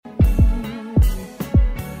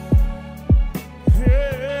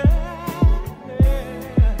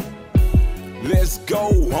go.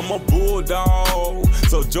 I'm a bulldog.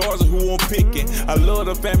 So Georgia, who I'm picking. I love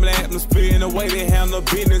the family atmosphere and the way they handle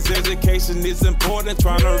business. Education is important,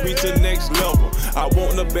 trying to reach the next level. I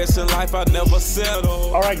want the best in life, I never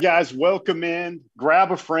settle. All right, guys, welcome in.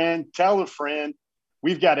 Grab a friend, tell a friend.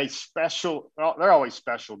 We've got a special, well, they're always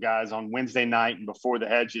special, guys, on Wednesday night and before the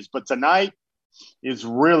Hedges. But tonight is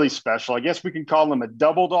really special. I guess we can call them a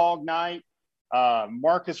double dog night.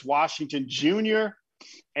 Marcus Washnington Jr.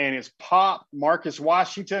 and his pop, Marcus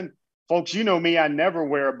Washnington. Folks, you know me, I never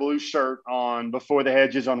wear a blue shirt on Before the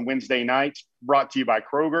Hedges on Wednesday nights, brought to you by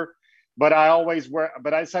Kroger. But I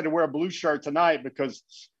decided to wear a blue shirt tonight because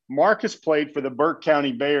Marcus played for the Burke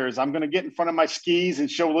County Bears. I'm going to get in front of my skis and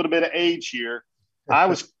show a little bit of age here. I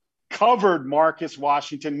was covered Marcus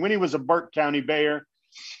Washnington when he was a Burke County Bear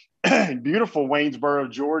in beautiful Waynesboro,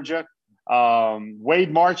 Georgia.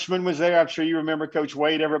 Wade Marchman was there. I'm sure you remember Coach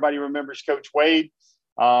Wade. Everybody remembers Coach Wade.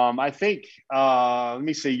 I think, let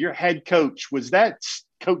me see, your head coach, was that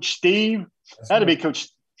Coach Steve? That'd be Coach.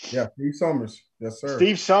 Yeah, Steve Summers. Yes, sir.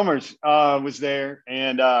 Steve Summers was there.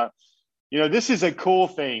 And, this is a cool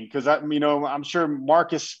thing because, I'm sure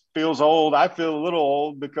Marcus feels old. I feel a little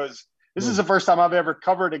old because this is the first time I've ever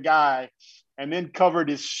covered a guy and then covered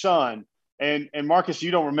his son. And Marcus,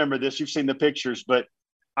 you don't remember this. You've seen the pictures, but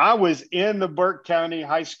I was in the Burke County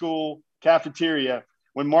High School cafeteria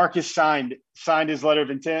when Marcus signed his letter of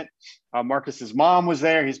intent. Marcus's mom was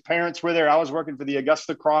there. His parents were there. I was working for the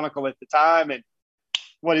Augusta Chronicle at the time. And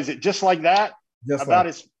what is it? Just like that?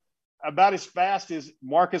 About as fast as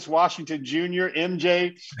Marcus Washnington Jr.,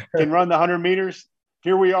 MJ, can run the 100 meters.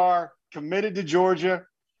 Here we are, committed to Georgia.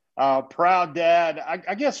 Proud dad.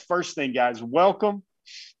 I guess first thing, guys, welcome.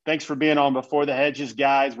 Thanks for being on Before the Hedges,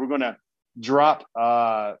 guys. We're going to drop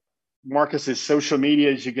Marcus's social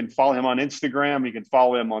medias. You can follow him on Instagram. You can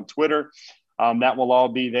follow him on Twitter. That will all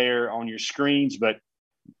be there on your screens. But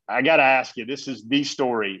I got to ask you, this is the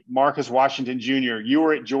story. Marcus Washnington Jr., you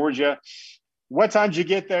were at Georgia. What time did you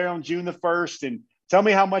get there on June the 1st? And tell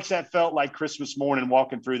me how much that felt like Christmas morning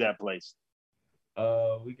walking through that place.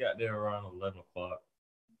 We got there around 11 o'clock.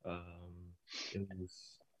 It was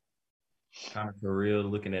kind of surreal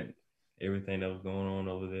looking at everything that was going on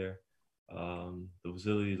over there. The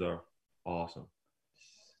facilities are awesome,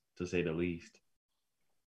 to say the least.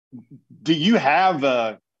 Do you have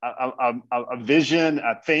a vision,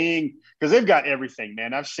 a thing? Because they've got everything,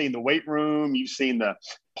 man. I've seen the weight room. You've seen the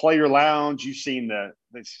player lounge. You've seen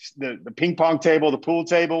the ping pong table, the pool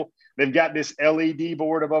table. They've got this LED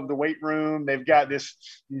board above the weight room. They've got this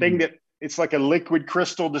thing that it's like a liquid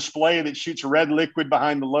crystal display that shoots red liquid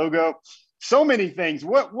behind the logo. So many things.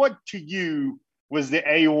 What to you was the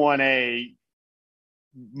A1A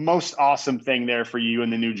most awesome thing there for you in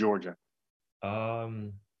the new Georgia?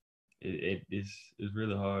 It's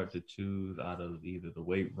really hard to choose out of either the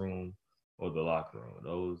weight room or the locker room.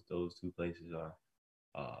 Those two places are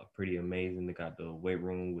pretty amazing. They got the weight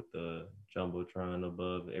room with the jumbotron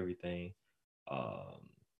above everything.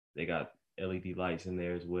 They got LED lights in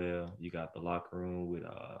there as well. You got the locker room with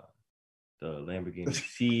the Lamborghini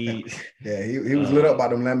seats. Yeah, he was lit up by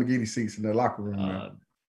them Lamborghini seats in the locker room.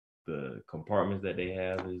 The compartments that they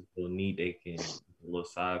have is a little neat. They can a little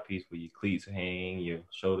side piece where your cleats hang, your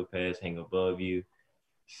shoulder pads hang above you.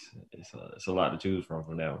 It's a lot to choose from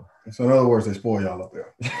that one. So in other words, they spoil y'all up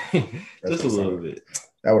there. Just a little bit.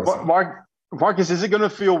 Marcus, is it going to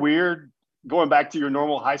feel weird going back to your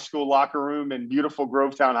normal high school locker room in beautiful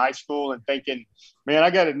Grovetown High School and thinking, man,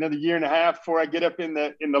 I got another year and a half before I get up in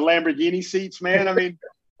the Lamborghini seats, man? I mean,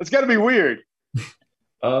 it's got to be weird.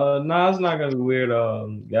 No, it's not going to be weird.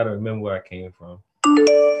 Got to remember where I came from.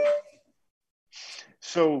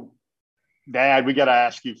 So, Dad, we got to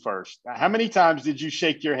ask you first. How many times did you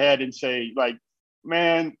shake your head and say, like,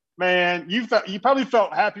 man, you probably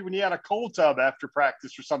felt happy when you had a cold tub after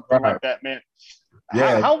practice or something like that, man.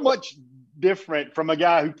 Yeah. How much different from a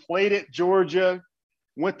guy who played at Georgia,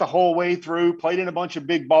 went the whole way through, played in a bunch of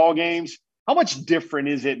big ball games? How much different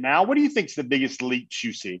is it now? What do you think is the biggest leaps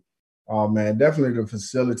you see? Oh, man, definitely the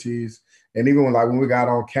facilities. And even when we got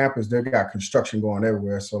on campus, they got construction going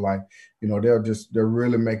everywhere. So, they're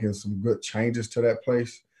really making some good changes to that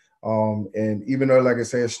place. And even though, like I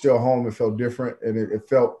say, it's still home, it felt different. And it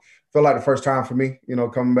felt like the first time for me,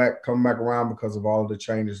 coming back around because of all the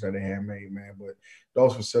changes that they had made, man. But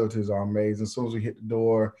those facilities are amazing. As soon as we hit the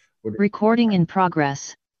door. Recording in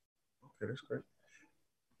progress. Okay, that's great.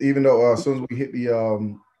 Even though as soon as we hit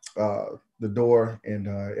the door and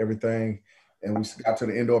everything, and we got to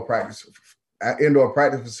the indoor practice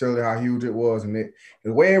facility, how huge it was, and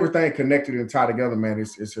the way everything connected and tied together, man,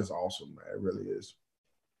 it's just awesome, man. It really is.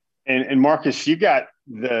 And Marcus, you got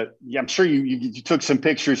I'm sure you took some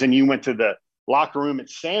pictures and you went to the locker room at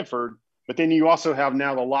Sanford, but then you also have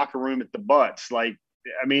now the locker room at the Butts. Like,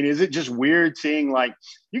 I mean, is it just weird seeing like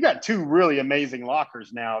you got two really amazing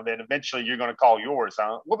lockers now that eventually you're going to call yours,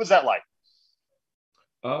 huh? What was that like?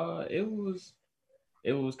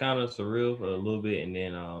 It was kind of surreal for a little bit, and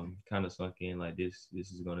then kind of sunk in like this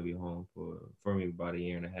is going to be home for me about a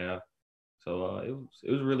year and a half. So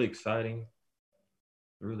it was really exciting.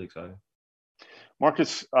 Really exciting.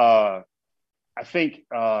 Marcus, I think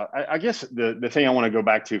I guess the thing I want to go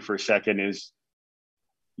back to for a second is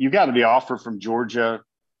you got the offer from Georgia.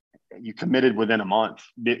 You committed within a month.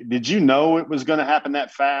 Did you know it was going to happen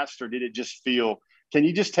that fast, or did it just feel? Can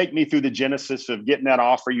you just take me through the genesis of getting that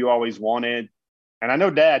offer you always wanted? And I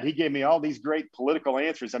know Dad, he gave me all these great political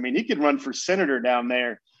answers. I mean, he could run for senator down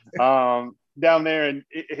there in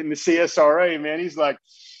the CSRA, man.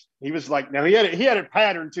 He was like, now he had a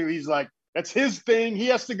pattern too. He's like, that's his thing. He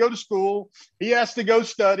has to go to school. He has to go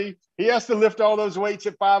study. He has to lift all those weights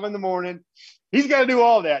at 5 a.m. He's got to do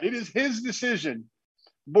all that. It is his decision.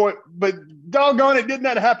 Boy, but doggone it, didn't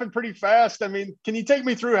that happen pretty fast? I mean, can you take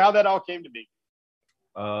me through how that all came to be?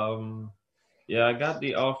 Yeah, I got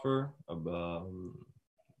the offer about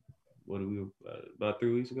about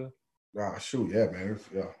 3 weeks ago. Shoot, yeah, man.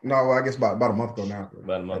 Yeah. No, I guess about a month ago now.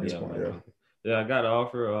 About a month, yeah. I got an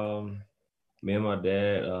offer. Me and my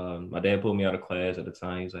dad pulled me out of class at the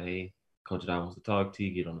time. He was like, hey, Coach Dad wants to talk to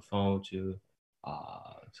you, get on the phone with you.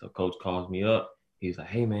 So Coach calls me up. He's like,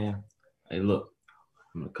 hey, man, hey, look,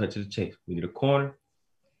 I'm going to cut to the chase. We need a corner.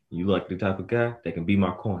 You look like the type of guy that can be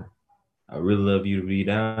my corner. I really love you to be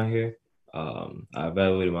down here. I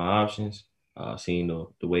evaluated my options, seeing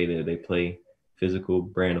the way that they play physical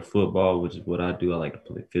brand of football, which is what I do. I like to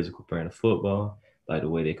play physical brand of football, like the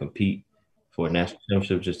way they compete for a national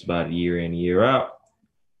championship just about a year in, year out.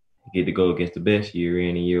 You get to go against the best year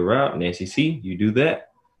in and year out. In the SEC, you do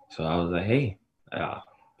that. So I was like, hey,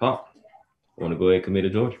 Pop, I want to go ahead and commit to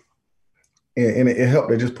Georgia. And it helped.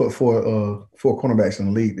 They just put four cornerbacks in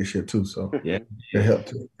the league this year too. So yeah, it helped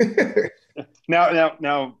too.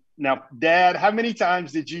 Now, Dad, how many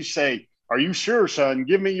times did you say, are you sure, son?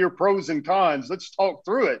 Give me your pros and cons. Let's talk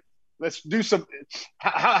through it. Let's do some.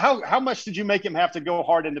 How much did you make him have to go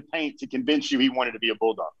hard in the paint to convince you he wanted to be a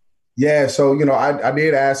Bulldog? Yeah, so I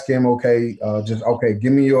did ask him,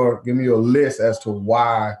 give me your list as to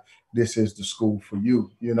why this is the school for you,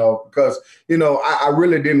 because I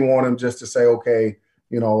really didn't want him just to say, okay,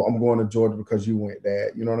 I'm going to Georgia because you went,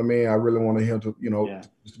 Dad. You know what I mean? I really wanted him to,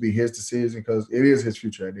 just to be his decision because it is his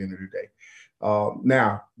future at the end of the day.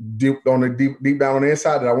 Now, deep down on the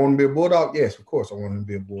inside, did I want him to be a Bulldog? Yes, of course I want him to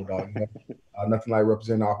be a Bulldog. Nothing like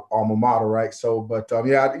representing our alma mater, right? So, but I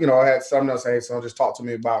had something else. Hey, son, just talk to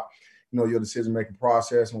me about, your decision-making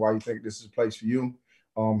process and why you think this is a place for you.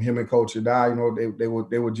 Him and Coach Adai, they were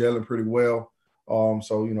gelling pretty well. And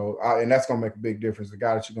that's gonna make a big difference. The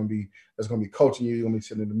guy that's gonna be coaching you, you're gonna be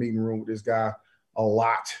sitting in the meeting room with this guy a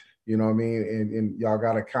lot. You know what I mean? And y'all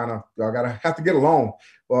gotta have to get along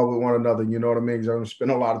with one another. You know what I mean? You're gonna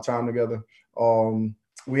spend a lot of time together.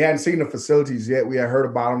 We hadn't seen the facilities yet. We had heard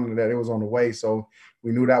about them and that it was on the way, so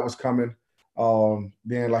we knew that was coming.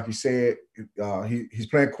 Then, like you said, he's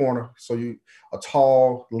playing corner. So a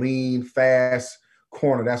tall, lean, fast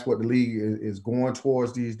corner. That's what the league is going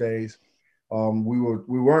towards these days. We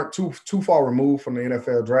weren't too far removed from the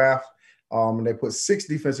NFL draft, and they put 6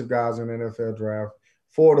 defensive guys in the NFL draft.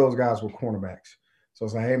 4 of those guys were cornerbacks. So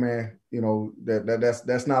it's like, hey man,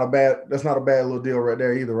 that's not a bad little deal right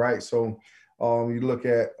there either, right? So you look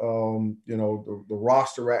at the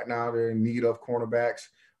roster right now, they're in need of cornerbacks.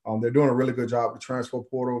 They're doing a really good job with the transfer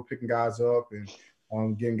portal, picking guys up and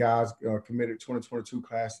getting guys committed 2022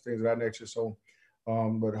 class, things of that nature. So,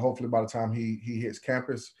 but hopefully by the time he hits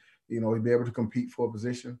campus, he'll be able to compete for a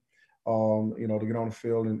position, to get on the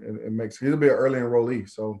field and he'll be an early enrollee.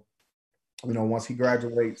 So, once he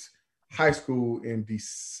graduates high school in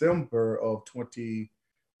December of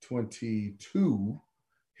 2022,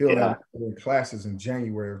 he'll have classes in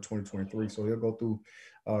January of 2023. So he'll go through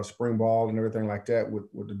spring ball and everything like that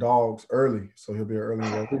with the Dogs early. So he'll be an early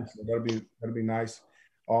enrollee. So that'll be nice.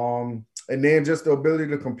 And then just the ability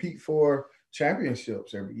to compete for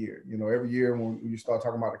championships every year. Every year when you start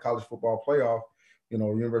talking about the college football playoff,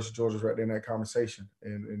 University of Georgia's right there in that conversation,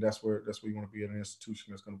 and that's where you want to be at an institution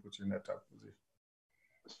that's going to put you in that type of position.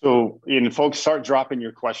 So, folks, start dropping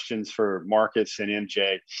your questions for Marcus and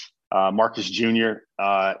MJ. Marcus Jr.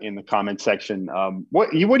 In the comment section.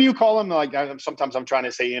 What do you call him? Like sometimes I'm trying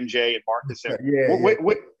to say MJ and Marcus.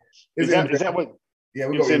 Is that what? Yeah,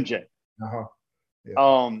 we it's go MJ.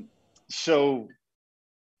 Yeah. So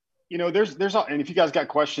and if you guys got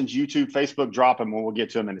questions, YouTube, Facebook, drop them and we'll get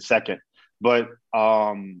to them in a second. But,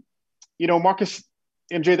 Marcus,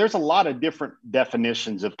 MJ, there's a lot of different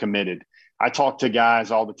definitions of committed. I talk to guys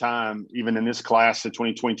all the time, even in this class, the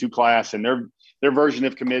 2022 class, and their version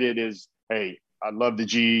of committed is, hey, I love the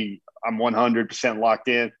G. I'm 100% locked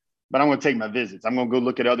in, but I'm going to take my visits. I'm going to go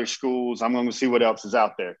look at other schools. I'm going to see what else is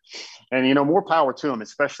out there. And, more power to them,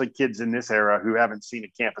 especially kids in this era who haven't seen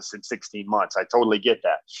a campus in 16 months. I totally get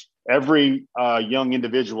that. Every young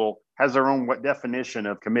individual has their own definition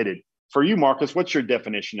of committed. For you, Marcus, what's your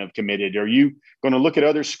definition of committed? Are you going to look at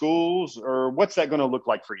other schools, or what's that going to look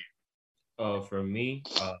like for you? For me,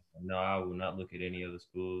 no, I will not look at any other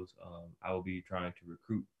schools. I will be trying to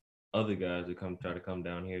recruit other guys to try to come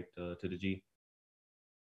down here to the G.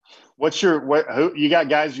 Who you got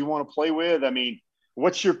guys you want to play with? I mean,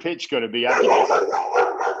 what's your pitch going to be? Sorry,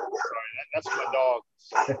 that's my dog.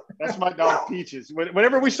 That's my dog Peaches.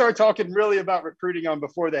 Whenever we start talking really about recruiting on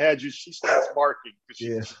Before the Hedges, she starts barking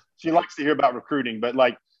because she likes to hear about recruiting. But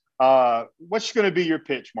what's going to be your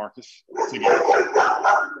pitch, Marcus?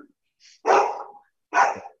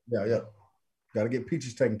 Yeah. Got to get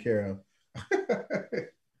Peaches taken care of.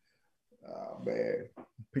 Oh, man.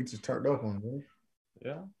 Peaches turned up on me.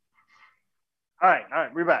 Yeah. All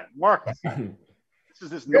right. We're back. Marcus. This is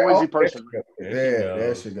this noisy person.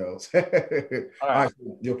 There she goes. All right.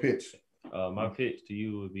 Your pitch. My pitch to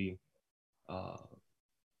you would be,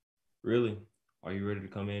 really, are you ready to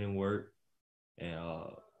come in and work and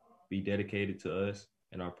be dedicated to us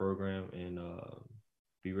and our program and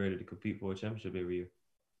be ready to compete for a championship every year?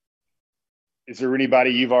 Is there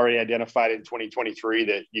anybody you've already identified in 2023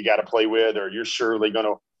 that you got to play with, or you're surely going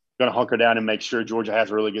to hunker down and make sure Georgia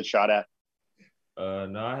has a really good shot at?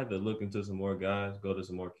 No, I had to look into some more guys, go to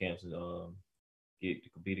some more camps, and get to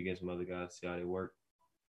compete against some other guys, see how they work.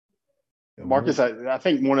 Marcus, I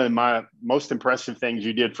think one of my most impressive things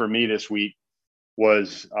you did for me this week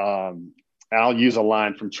was, and I'll use a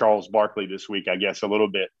line from Charles Barkley this week, I guess, a little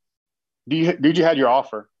bit. Did you have your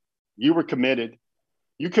offer? You were committed.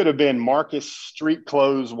 You could have been Marcus Street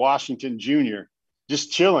Clothes Washnington Jr.,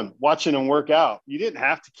 just chilling, watching him work out. You didn't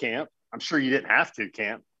have to camp. I'm sure you didn't have to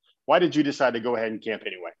camp. Why did you decide to go ahead and camp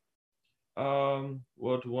anyway? Well,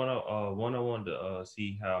 one, I wanted to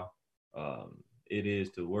see how it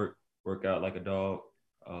is to work out like a dog.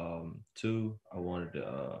 Two, I wanted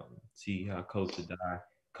to see how Coach Adai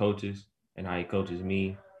coaches and how he coaches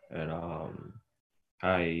me, and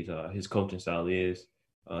how his coaching style is.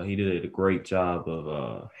 He did a great job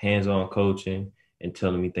of hands-on coaching and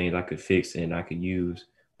telling me things I could fix and I could use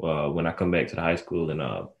when I come back to the high school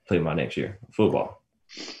and play my next year football.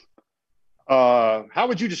 How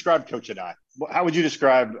would you describe Coach Adai? How would you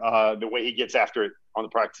describe the way he gets after it on the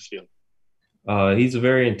practice field? He's a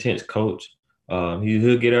very intense coach.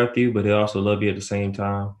 He'll get after you, but he'll also love you at the same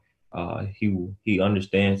time. He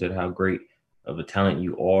understands that how great of a talent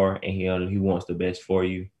you are, and he wants the best for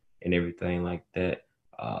you and everything like that.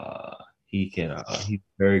 He's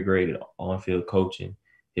very great at on-field coaching.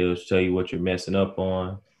 He'll tell you what you're messing up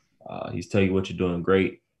on. He'll tell you what you're doing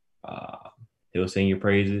great. He'll sing your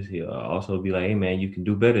praises. He'll also be like, hey, man, you can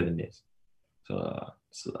do better than this. So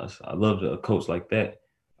I love a coach like that.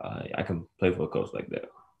 I can play for a coach like that.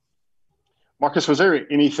 Marcus, was there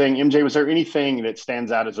anything that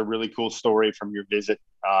stands out as a really cool story from your visit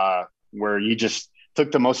where you just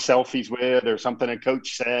took the most selfies with, or something a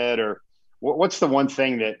coach said, or what's the one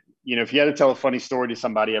thing that, if you had to tell a funny story to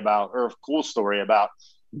somebody about, or a cool story about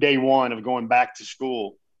day one of going back to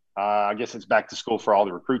school, I guess it's back to school for all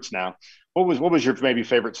the recruits now. What was your maybe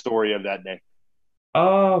favorite story of that day?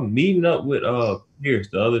 Meeting up with Pierce,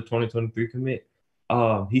 the other 2023 commit.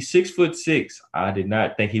 He's 6'6". I did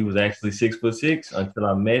not think he was actually 6'6" until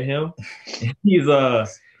I met him. He's a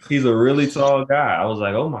really tall guy. I was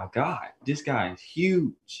like, oh my God, this guy is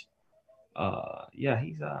huge.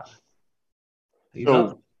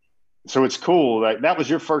 So it's cool. That was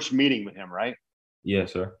your first meeting with him, right?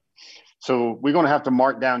 Yes, sir. So we're going to have to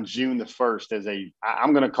mark down June the 1st as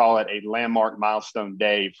I'm going to call it a landmark milestone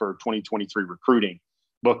day for 2023 recruiting,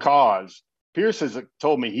 because Pierce has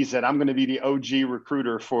told me, he said, I'm going to be the OG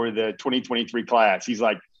recruiter for the 2023 class. He's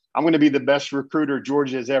like, I'm going to be the best recruiter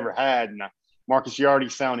Georgia has ever had. And Marcus, you already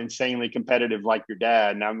sound insanely competitive like your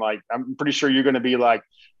dad. And I'm like, I'm pretty sure you're going to be like,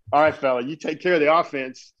 all right, fella, you take care of the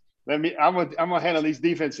offense. I'm gonna handle these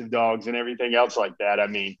defensive dogs and everything else like that. I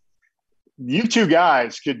mean, you two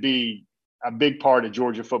guys could be a big part of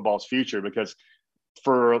Georgia football's future, because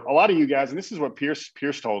for a lot of you guys, and this is what Pierce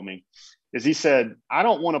told me, is he said, I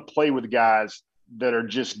don't want to play with guys that are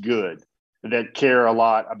just good, that care a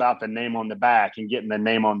lot about the name on the back and getting the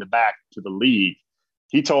name on the back to the league.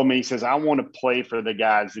 he told me, he says, I want to play for the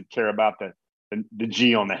guys that care about the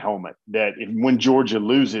G on the helmet, that when Georgia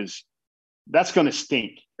loses, that's going to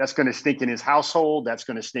stink. That's going to stink in his household. That's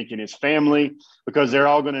going to stink in his family, because they're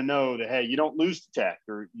all going to know that, hey, you don't lose to Tech,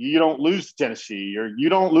 or you don't lose to Tennessee, or you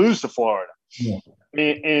don't lose to Florida. Yeah.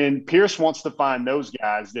 And Pierce wants to find those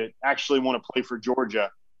guys that actually want to play for Georgia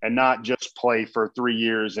and not just play for 3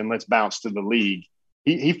 years and let's bounce to the league.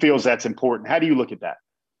 He feels that's important. How do you look at that?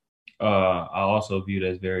 I also view that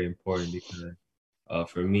as very important because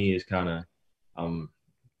for me, it's kind of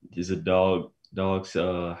just a dog's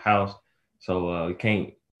house. So I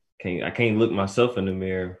can't look myself in the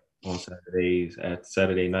mirror on Saturdays at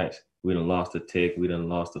Saturday nights. We done lost to Tech. We done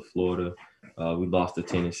lost to Florida. We lost to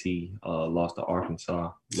Tennessee. Lost to Arkansas.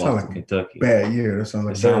 Lost to Kentucky. Bad year. That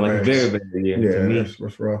sounds like a very bad year to me.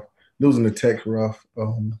 That's rough. Losing to Tech's rough.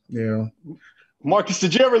 Yeah. Marcus,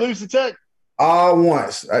 did you ever lose to Tech?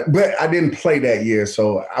 Once, but I didn't play that year,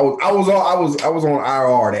 so I was on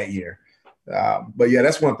IR that year. But yeah,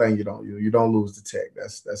 that's one thing you don't lose to Tech.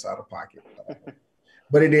 That's out of pocket.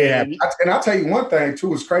 But it did happen. And I'll tell you one thing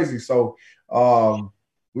too. It's crazy. So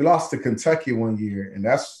we lost to Kentucky one year, and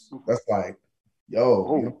that's like,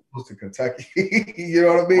 yo, you lose to Kentucky. You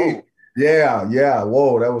know what I mean? Oh. Yeah.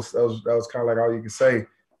 Whoa, that was kind of like all you could say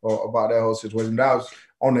about that whole situation. That was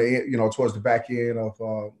on the towards the back end of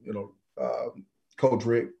Coach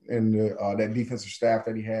Rick and that defensive staff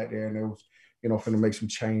that he had there, and it was finna make some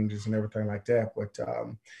changes and everything like that. But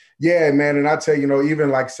yeah, man, and I tell you,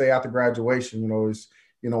 even like say after graduation, it's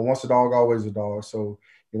once a dog, always a dog. So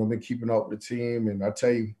been keeping up with the team, and I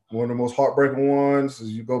tell you, one of the most heartbreaking ones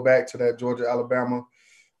is you go back to that Georgia Alabama.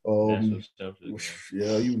 You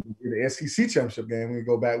the SEC championship game. When you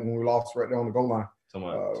go back when we lost right there on the goal line. Talking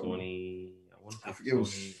about 20. I want to say it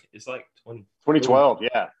was. It's like 20. 2012.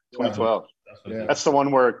 Yeah, 2012. That's the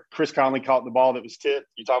one where Chris Conley caught the ball that was tipped.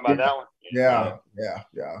 You talking about that one? Yeah.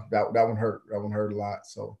 That one hurt. That one hurt a lot.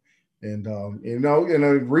 So, and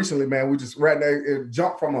recently, man, we just right there it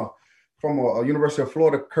jumped from a University of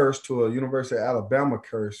Florida curse to a University of Alabama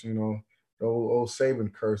curse. The old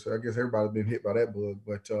Saban curse. I guess everybody's been hit by that bug.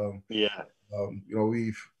 But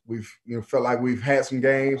we've felt like we've had some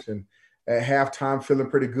games, and at halftime feeling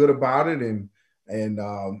pretty good about it, and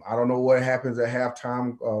I don't know what happens at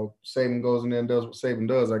halftime. Saban goes in there and does what Saban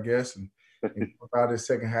does, I guess, and about his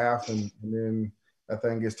second half, and then that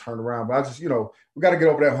thing gets turned around. But I just, we got to get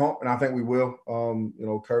over that hump, and I think we will.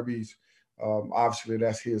 Kirby's obviously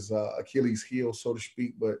that's his Achilles heel, so to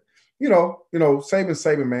speak. But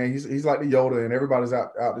Saban, man, he's like the Yoda, and everybody's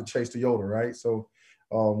out to chase the Yoda, right? So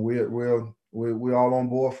we're all on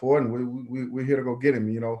board for it, and we're here to go get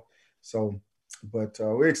him, So, but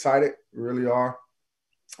we're excited, we really are,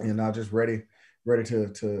 and I'm just ready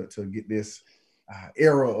to get this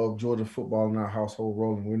era of Georgia football in our household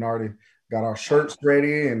rolling. We've already got our shirts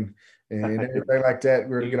ready and everything like that.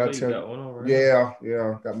 We're ready to get out there.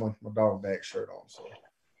 Yeah, got my dog bag shirt on. So,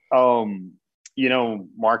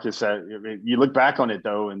 Marcus, you look back on it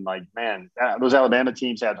though, and like, man, those Alabama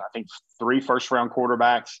teams had, I think, 3 first-round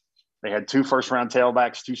quarterbacks. They had 2 first-round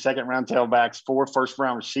tailbacks, 2 second-round tailbacks, 4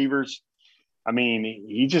 first-round receivers. I mean,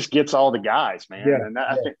 he just gets all the guys, man. Yeah,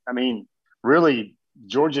 I think, really,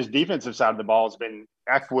 Georgia's defensive side of the ball has been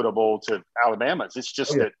equitable to Alabama's. It's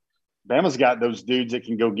just that Alabama's got those dudes that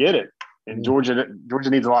can go get it, and Georgia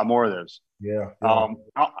needs a lot more of those. Yeah.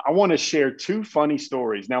 I want to share 2 funny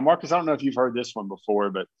stories. Now, Marcus, I don't know if you've heard this one before,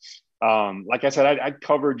 but like I said, I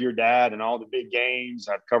covered your dad and all the big games.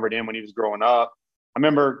 I've covered him when he was growing up. I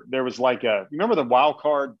remember there was you remember the wild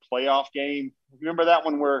card playoff game? You remember that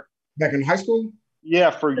one where back in high school?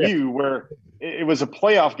 Yeah, you, where it was a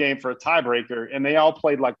playoff game for a tiebreaker, and they all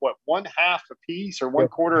played like what, 1/2 apiece or 1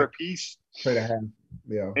 quarter apiece. Played a half.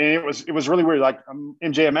 Yeah. And it was really weird. Like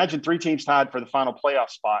MJ, imagine 3 teams tied for the final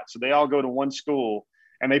playoff spot. So they all go to one school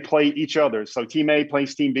and they play each other. So Team A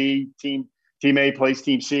plays Team B, Team A plays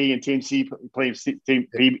Team C, and Team C plays Team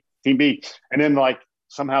B. And then like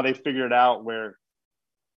somehow they figured it out where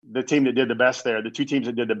the team that did the best there, the 2 teams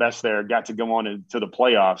that did the best there, got to go on into the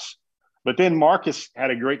playoffs. But then Marcus had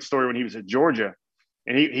a great story when he was at Georgia,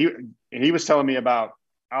 and he was telling me about.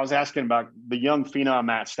 I was asking about the young phenom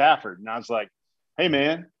Matt Stafford, and I was like, "Hey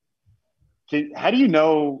man, how do you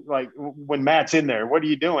know like when Matt's in there? What are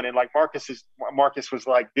you doing?" And like Marcus was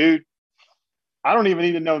like, "Dude, I don't even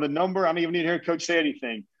need to know the number. I don't even need to hear coach say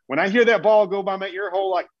anything. When I hear that ball go by my ear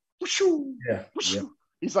hole, like, whooshoo, whooshoo."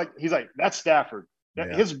 He's like, that's Stafford.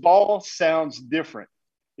 His ball sounds different.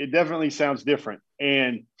 It definitely sounds different.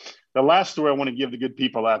 And the last story I want to give the good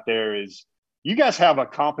people out there is you guys have a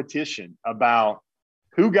competition about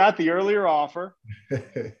who got the earlier offer.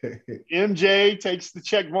 MJ takes the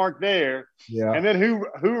check mark there. Yeah. And then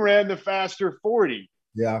who ran the faster 40?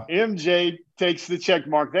 Yeah. MJ takes the check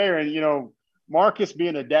mark there. And, you know, Marcus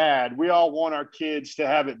being a dad, we all want our kids to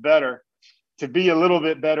have it better, to be a little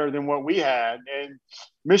bit better than what we had. And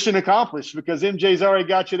mission accomplished, because MJ's already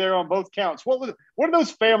got you there on both counts. What are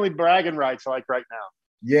those family bragging rights like right now?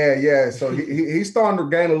 Yeah. So he's starting to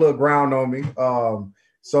gain a little ground on me.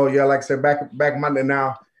 So yeah, like I said, back Monday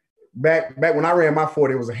now. Back when I ran my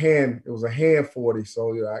 40, it was a hand 40.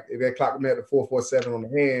 So they clocked me at the 4.47 on the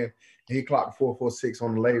hand, and he clocked the 4.46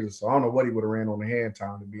 on the laser. So I don't know what he would have ran on the hand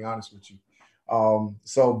time, to be honest with you.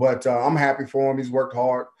 But I'm happy for him. He's worked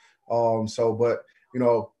hard. But you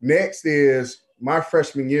know, next is my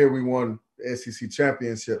freshman year, we won the SEC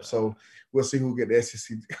championship. So we'll see who get the SEC.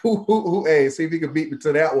 See if he can beat me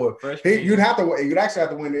to that one. You'd actually have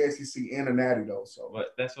to win the SEC and the Natty though. So,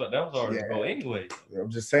 but that was already go anyway. I'm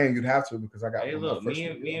just saying you'd have to, because I got. Hey, look, me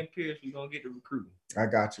and Pierce, we gonna get the recruiting. I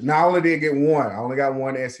got you. Now I only did get one. I only got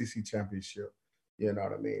one SEC championship. You know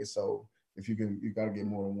what I mean? So if you got to get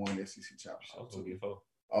more than one SEC championship. I was gonna get 4.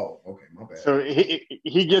 Oh, okay, my bad. So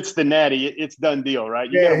he gets the Natty. It's done deal, right?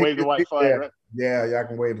 You got to wave the white flag, right? Yeah, I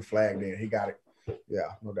can wave the flag there. He got it.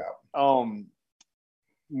 Yeah, no doubt.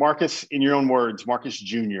 Marcus, in your own words, Marcus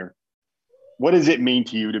Jr., what does it mean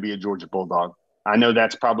to you to be a Georgia Bulldog? I know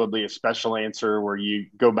that's probably a special answer where you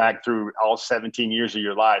go back through all 17 years of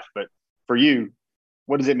your life, but for you,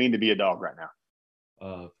 what does it mean to be a dog right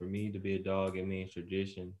now? For me to be a dog, it means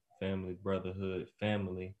tradition, family, brotherhood,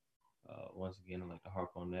 family. Once again, I like to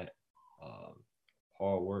harp on that.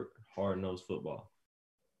 Hard work, hard-nosed football.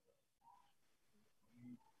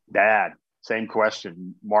 Dad, same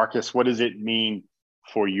question. Marcus, what does it mean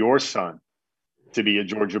for your son to be a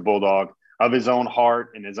Georgia Bulldog of his own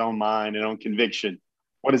heart and his own mind and own conviction?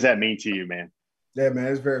 What does that mean to you, man? Yeah, man,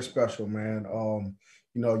 it's very special, man.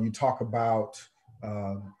 You know, you talk about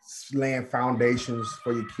laying foundations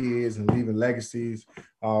for your kids and leaving legacies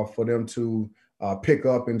for them to pick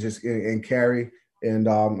up and just and carry. And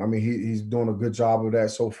I mean, he's doing a good job of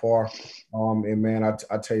that so far. And man,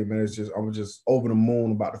 I tell you, man, I'm just over the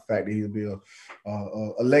moon about the fact that he'll be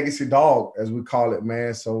a legacy dog, as we call it,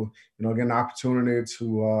 man. So, you know, getting an opportunity to,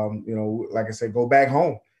 you know, like I said, go back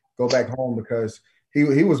home because he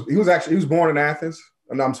was born in Athens.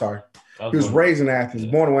 No, I'm sorry. He was raised in Athens,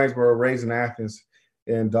 born in Waynesboro, raised in Athens.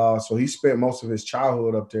 And so he spent most of his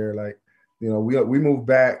childhood up there. Like, you know, we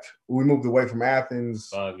moved away from Athens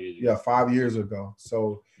 5 years ago. Yeah, 5 years ago.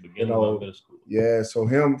 So, you know, yeah, so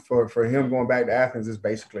for him going back to Athens is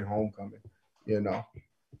basically homecoming, you know.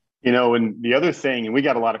 You know, and the other thing, and we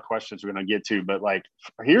got a lot of questions we're going to get to, but like,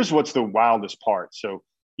 here's what's the wildest part. So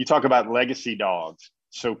you talk about legacy dogs.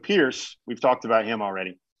 So Pierce, we've talked about him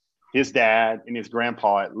already. His dad and his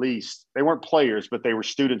grandpa, at least, they weren't players, but they were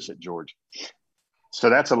students at Georgia. So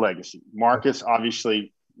that's a legacy. Marcus,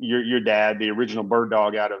 obviously, your dad, the original bird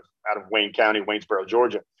dog out of Wayne County, Waynesboro,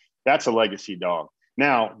 Georgia, that's a legacy dog.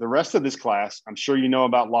 Now, the rest of this class, I'm sure you know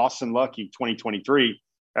about Lawson Lucky 2023.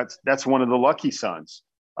 That's one of the Lucky sons,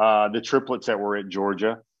 the triplets that were at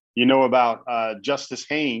Georgia. You know about Justice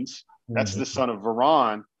Haynes. That's the son of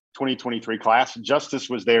Veron 2023 class. Justice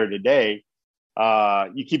was there today.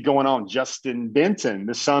 You keep going on. Justin Benton,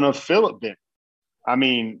 the son of Philip Benton. I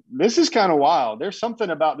mean, this is kind of wild. There's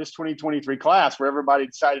something about this 2023 class where everybody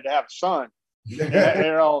decided to have a son.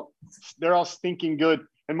 They're all stinking good.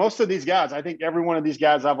 And most of these guys, I think every one of these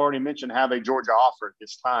guys I've already mentioned have a Georgia offer at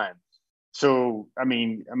this time. So, I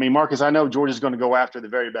mean, Marcus, I know Georgia's going to go after the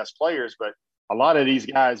very best players, but a lot of these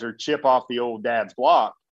guys are chip off the old dad's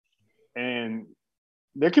block. And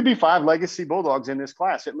there could be 5 legacy Bulldogs in this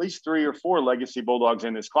class, at least 3 or 4 legacy Bulldogs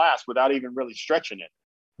in this class without even really stretching it.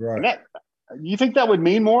 Right. You think that would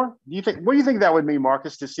mean more? What do you think that would mean,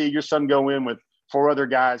 Marcus, to see your son go in with 4 other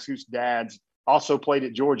guys whose dads also played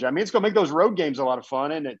at Georgia? I mean, it's going to make those road games a lot of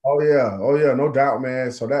fun, isn't it? Oh yeah, no doubt,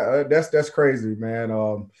 man. So that's crazy, man.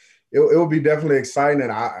 It will be definitely exciting.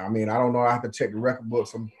 And I mean, I don't know. I have to check the record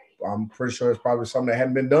books. I'm pretty sure it's probably something that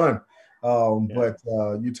hadn't been done. But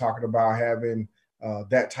you talking about having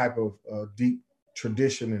that type of deep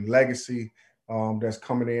tradition and legacy that's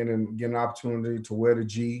coming in and getting an opportunity to wear the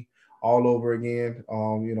G all over again,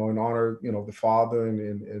 you know, in honor, you know, the father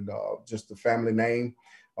and just the family name.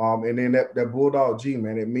 And then that Bulldog G,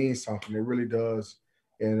 man, it means something. It really does.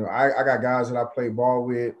 And I got guys that I play ball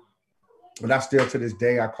with, and I still to this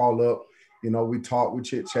day I call up, you know, we talk, we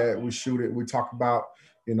chit chat, we shoot it, we talk about,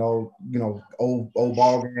 you know, old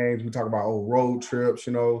ball games, we talk about old road trips,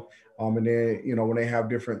 you know, and then, you know, when they have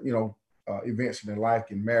different, you know, events in their life,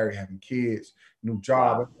 getting married, having kids, new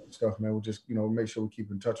job, that kind of stuff, man. We'll just, make sure we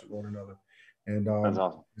keep in touch with one another. And That's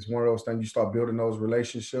awesome. it's one of those things, you start building those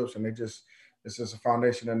relationships, and it's just a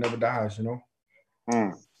foundation that never dies,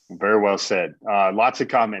 Very well said. Lots of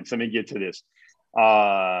comments. Let me get to this.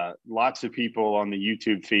 Lots of people on the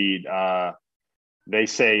YouTube feed. They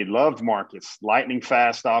say, loved Marcus, lightning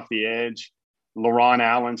fast off the edge. LaRon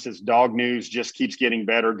Allen says, dog news just keeps getting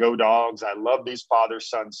better. Go Dogs. I love these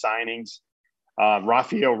father-son signings.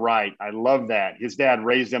 Raphael Wright, I love that. His dad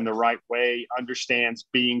raised him the right way, understands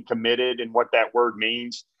being committed and what that word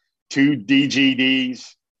means. 2 DGDs.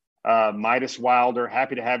 Midas Wilder,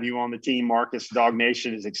 happy to have you on the team, Marcus. Dog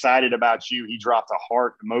Nation is excited about you. He dropped a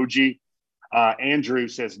heart emoji. Andrew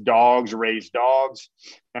says, dogs raise dogs.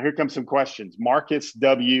 Now, here comes some questions. Marcus,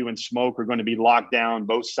 W, and Smoke are going to be locked down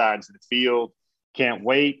both sides of the field. Can't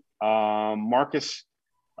wait. Marcus,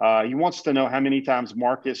 he wants to know how many times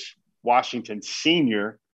Marcus Washington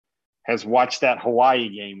Sr. has watched that Hawaii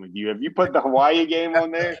game with you. Have you put the Hawaii game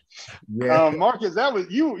on there? Yeah. Marcus, that was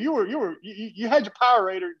you had your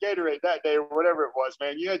Gatorade that day or whatever it was,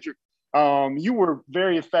 man. You had your you were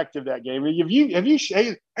very effective that game. Have you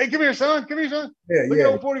hey, come here, son. Come here, son. Yeah, Look at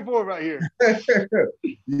old 44 right here.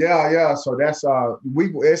 Yeah. So that's it's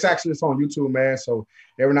on YouTube, man. So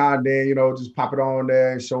every now and then, just pop it on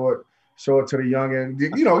there and show it to the youngin.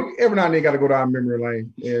 Every now and then got to go down memory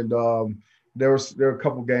lane. And there are a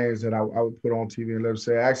couple games that I would put on TV and let them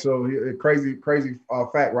say. Actually, crazy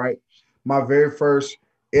fact, right? My very first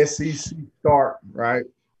SEC start, right,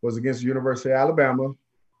 was against the University of Alabama,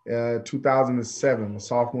 2007,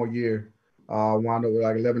 sophomore year. Wound up with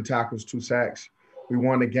like 11 tackles, 2 sacks. We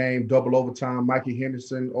won the game, double overtime. Mikey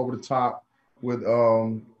Henderson over the top with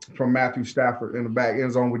from Matthew Stafford in the back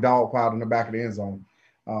end zone. We dogpiled in the back of the end zone.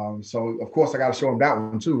 So of course I got to show him that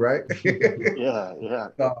one too, right? Yeah.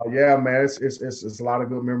 Yeah, man. It's a lot of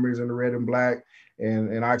good memories in the red and black,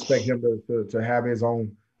 and I expect him to have his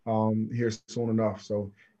own here soon enough.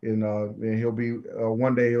 So and he'll be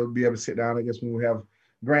one day he'll be able to sit down. I guess when we have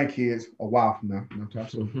grandkids a while from now,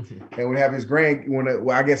 so, and we have his I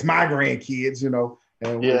guess my grandkids, and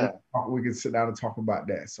we can sit down and talk about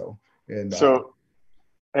that. So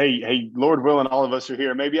Hey, Lord willing, all of us are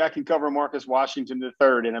here. Maybe I can cover Marcus Washington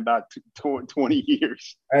III in about 20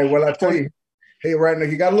 years. Hey, well, I tell you, right now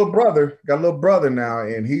he got a little brother now,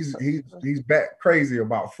 and he's back crazy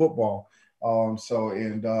about football. I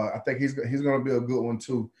think he's going to be a good one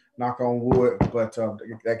too. Knock on wood, but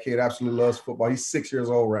that kid absolutely loves football. He's 6 years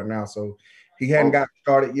old right now, so he hadn't got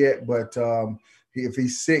started yet. But if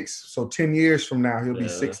he's 6, so 10 years from now he'll be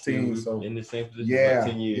 16. So in the same position for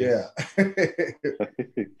 10 years.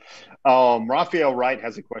 Yeah. Raphael Wright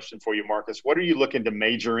has a question for you, Marcus. What are you looking to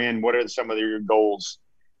major in? What are some of your goals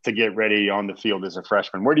to get ready on the field as a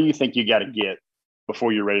freshman? Where do you think you got to get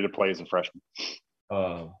before you're ready to play as a freshman?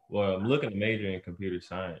 Well, I'm looking to major in computer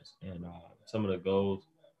science, and some of the goals.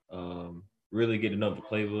 Really get to know the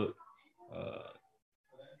playbook,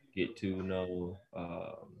 get to know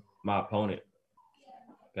my opponent.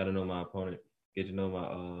 Got to know my opponent. Get to know my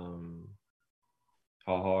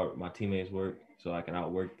how hard my teammates work, so I can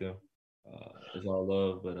outwork them. It's all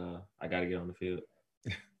love, but I got to get on the field.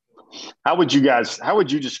 How would you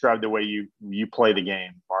describe the way you play the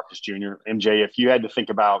game, Marcus Jr., MJ? If you had to think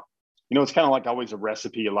about, it's kind of like always a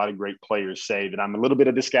recipe. A lot of great players say that I'm a little bit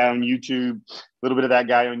of this guy on YouTube, a little bit of that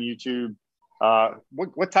guy on YouTube.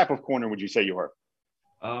 What type of corner would you say you are?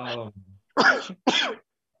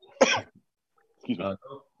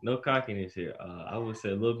 No cockiness here. I would say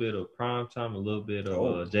a little bit of prime time, a little bit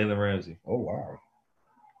of Jalen Ramsey. Oh, wow.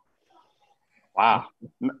 Wow.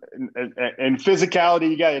 And physicality,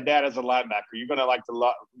 you got your dad as a linebacker. You're gonna like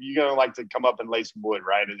to come up and lay some wood,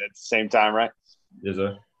 right? And at the same time, right? Yes,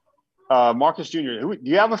 sir. Marcus Jr., do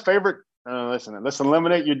you have a favorite? Listen, let's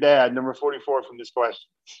eliminate your dad, number 44, from this question.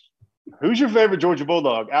 Who's your favorite Georgia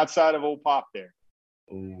Bulldog outside of old Pop there?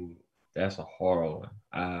 Ooh, that's a hard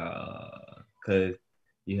one. Because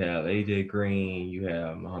you have AJ Green, you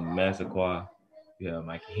have Muhammad Massaquoi, you have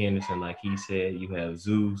Mikey Henderson, like he said, you have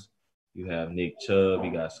Zeus, you have Nick Chubb,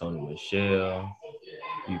 you got Sonny Michelle,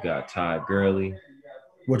 you got Ty Gurley.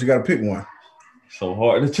 What, you got to pick one? So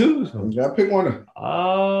hard to choose. You got to pick one.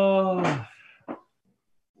 I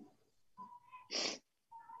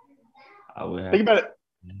would have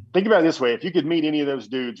Think about it this way. If you could meet any of those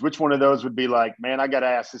dudes, which one of those would be like, man, I got to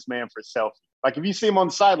ask this man for a selfie? Like if you see him on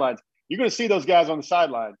the sidelines, you're going to see those guys on the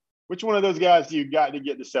sideline. Which one of those guys do you got to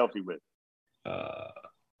get the selfie with? I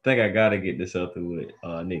think I got to get the selfie with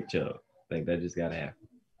Nick Chubb. I think that just got to happen.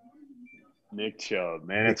 Nick Chubb,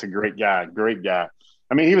 man, that's a great guy. Great guy.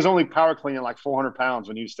 I mean, he was only power cleaning like 400 pounds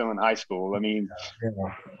when he was still in high school. I mean,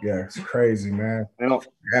 yeah, it's crazy, man.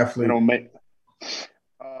 Athlete.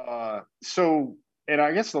 So, and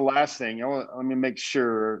I guess the last thing, let me make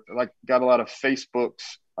sure, like, got a lot of Facebook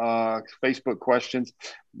questions.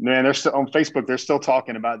 Man, they're still on Facebook. They're still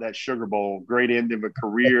talking about that Sugar Bowl, great end of a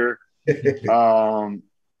career. We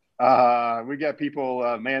got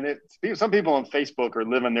people, man, some people on Facebook are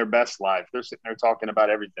living their best life. They're sitting there talking about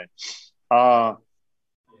everything.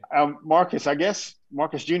 Marcus, I guess,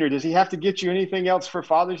 Marcus Jr., does he have to get you anything else for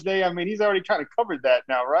Father's Day? I mean, he's already kind of covered that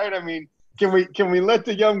now, right? I mean, can we let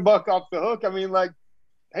the young buck off the hook? I mean, like,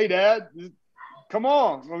 hey, Dad, come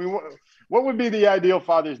on. I mean, what would be the ideal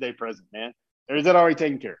Father's Day present, man? Or is that already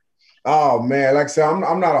taken care of? Oh, man, like I said,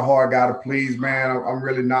 I'm not a hard guy to please, man. I'm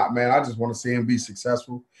really not, man. I just want to see him be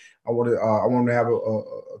successful. I want him to have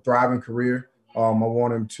a thriving career. I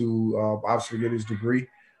want him to obviously get his degree.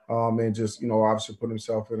 And just, obviously put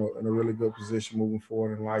himself in a really good position moving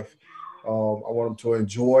forward in life. I want him to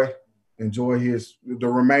enjoy the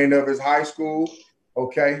remainder of his high school,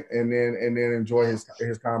 okay, and then enjoy his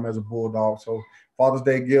time as a Bulldog. So Father's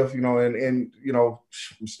Day gift, and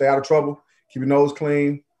stay out of trouble, keep your nose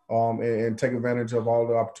clean, and take advantage of all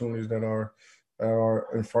the opportunities that are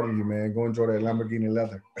in front of you, man. Go enjoy that Lamborghini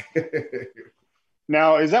leather.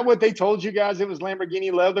 Now, is that what they told you guys? It was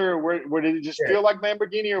Lamborghini leather, or did it just feel like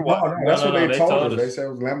Lamborghini, or what? No, that's what they told us. They said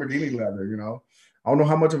it was Lamborghini leather. I don't know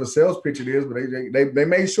how much of a sales pitch it is, but they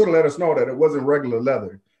made sure to let us know that it wasn't regular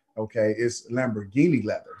leather. Okay, it's Lamborghini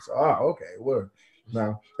leather. So, okay, well,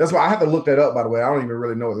 now that's why I have to look that up. By the way, I don't even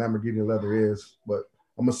really know what Lamborghini leather is, but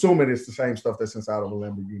I'm assuming it's the same stuff that's inside of a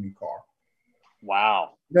Lamborghini car.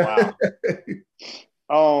 Wow.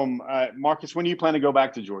 Marcus, when do you plan to go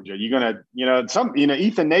back to Georgia? You're gonna,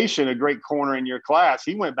 Ethan Nation, a great corner in your class.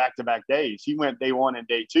 He went back-to-back days. He went day 1 and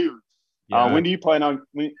day 2. Yeah. When do you plan on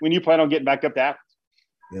getting back up to Athens?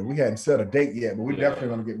 Yeah, we hadn't set a date yet, but we're definitely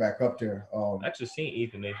gonna get back up there. I actually seen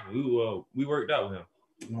Ethan Nation. We worked out with him.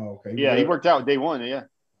 Oh, okay. Yeah, he worked out day 1. Yeah.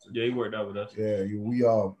 Yeah, he worked out with us. Yeah,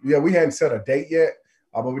 we hadn't set a date yet,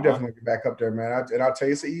 but we definitely get back up there, man. I'll tell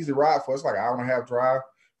you, it's an easy ride for us. Like an hour and a half drive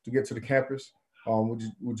to get to the campus. We'll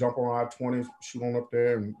jump on our 20s, shoot on up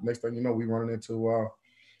there, and next thing you know, we running into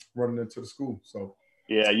the school. So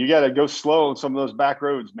yeah, you got to go slow on some of those back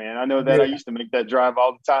roads, man. I know that. I used to make that drive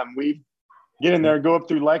all the time. We get in there, go up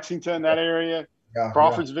through Lexington, that area,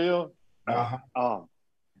 Crawfordsville. Yeah.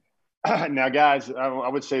 Now, guys, I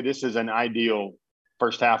would say this is an ideal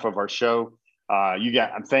first half of our show.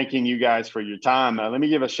 I'm thanking you guys for your time. Let me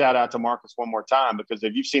give a shout out to Marcus one more time, because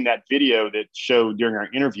if you've seen that video that showed during our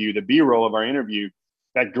interview, the B-roll of our interview,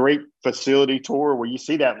 that great facility tour where you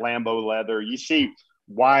see that Lambo leather, you see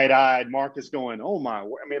wide-eyed Marcus going, oh my, I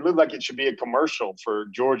mean, it looked like it should be a commercial for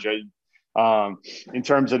Georgia in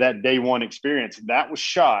terms of that day one experience. That was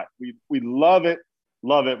shot. We love it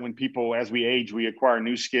when people, as we age, we acquire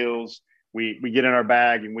new skills. We get in our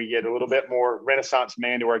bag and we get a little bit more Renaissance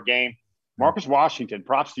man to our game. Marcus Washington,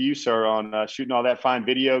 props to you, sir, on shooting all that fine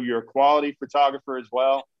video. You're a quality photographer as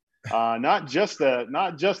well. Not just an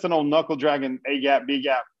old knuckle dragging A-gap,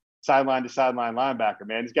 B-gap, sideline to sideline linebacker,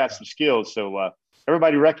 man. He's got some skills. So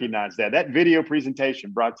everybody recognize that. That video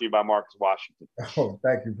presentation brought to you by Marcus Washington. Oh,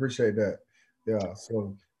 thank you. Appreciate that. Yeah.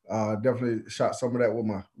 So definitely shot some of that with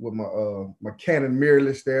my Canon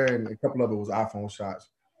mirrorless there, and a couple of it was iPhone shots.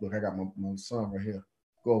 Look, I got my son right here.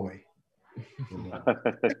 Go away.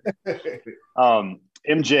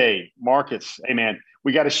 MJ, Marcus, hey man,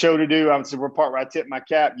 we got a show to do. Obviously, we're part where I tip my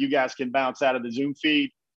cap. You guys can bounce out of the Zoom feed,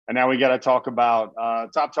 and now we got to talk about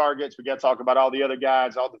top targets. We got to talk about all the other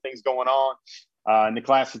guys, all the things going on in the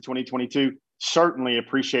class of 2022. Certainly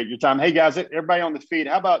appreciate your time. Hey guys, everybody on the feed,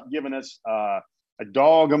 how about giving us a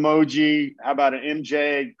dog emoji? How about an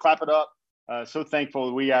MJ? Clap it up. So thankful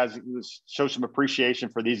that we guys show some appreciation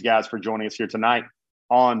for these guys for joining us here tonight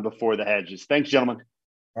on Before the Hedges. Thanks, gentlemen.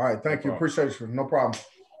 All right. Thank you. Appreciate you. No problem.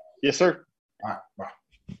 Yes, sir. All right. Bye.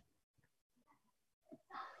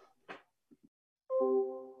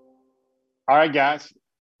 All right, guys.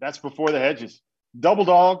 That's Before the Hedges. Double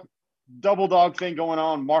dog thing going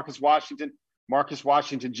on. Marcus Washington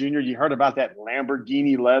Jr. You heard about that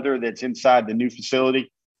Lamborghini leather that's inside the new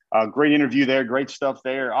facility. Great interview there. Great stuff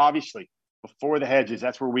there. Obviously, Before the Hedges,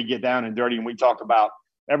 that's where we get down and dirty and we talk about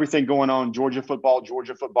everything going on Georgia football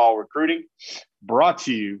recruiting, brought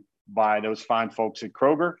to you by those fine folks at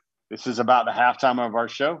Kroger. This is about the halftime of our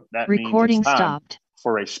show. That recording means it's time stopped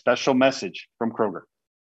for a special message from Kroger.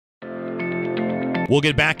 We'll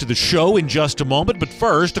get back to the show in just a moment, but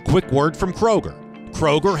first, a quick word from Kroger.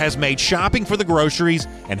 Kroger has made shopping for the groceries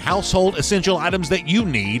and household essential items that you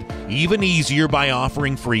need even easier by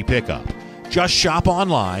offering free pickup. Just shop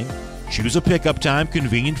online, choose a pickup time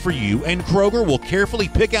convenient for you, and Kroger will carefully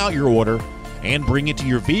pick out your order and bring it to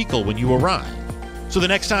your vehicle when you arrive. So the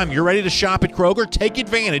next time you're ready to shop at Kroger, take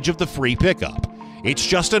advantage of the free pickup. It's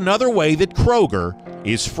just another way that Kroger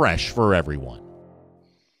is fresh for everyone.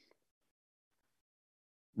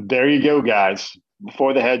 There you go, guys.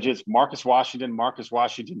 Before the Hedges, Marcus Washington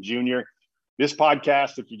Jr. This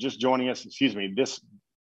podcast, if you're just joining us, this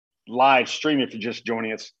live stream, if you're just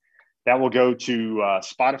joining us, that will go to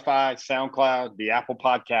Spotify, SoundCloud, the Apple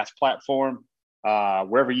Podcast platform.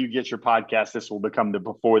 Wherever you get your podcast, this will become the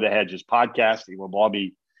Before the Hedges podcast. It will all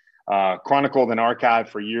be chronicled and archived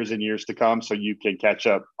for years and years to come, so you can catch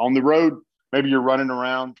up on the road. Maybe you're running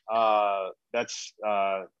around. That's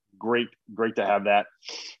great to have that.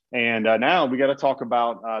 And now we got to talk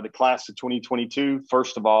about the class of 2022.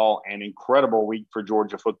 First of all, an incredible week for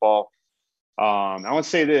Georgia football. I want to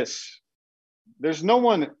say this. There's no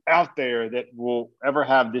one out there that will ever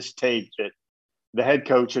have this tape that the head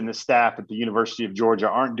coach and the staff at the University of Georgia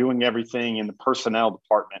aren't doing everything in the personnel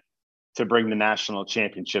department to bring the national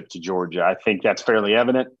championship to Georgia. I think that's fairly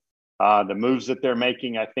evident. The moves that they're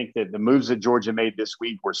making, I think that the moves that Georgia made this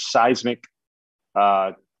week were seismic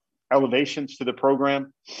elevations to the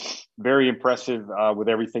program. Very impressive with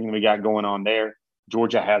everything that we got going on there.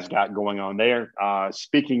 Georgia has got going on there.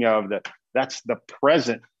 Speaking of that's the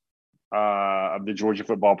present of the Georgia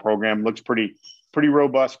football program. Looks pretty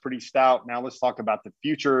robust, pretty stout. Now let's talk about the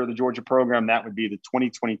future of the Georgia program. That would be the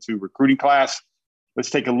 2022 recruiting class. Let's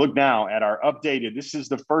take a look now at our updated. This is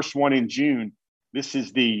the first one in June. This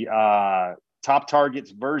is the Top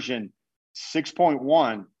Targets version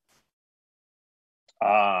 6.1.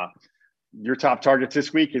 Your top targets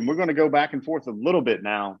this week. And we're going to go back and forth a little bit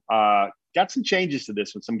now. Got some changes to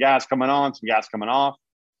this with some guys coming on, some guys coming off.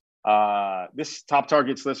 This top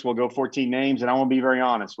targets list will go 14 names, and I want to be very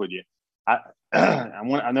honest with you.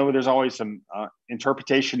 I know there's always some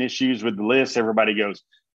interpretation issues with the list. Everybody goes,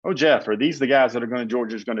 "Oh, Jeff, are these the guys that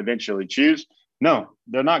Georgia's going to eventually choose?" No,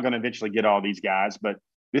 they're not going to eventually get all these guys, but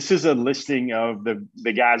this is a listing of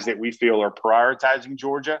the guys that we feel are prioritizing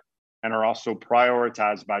Georgia and are also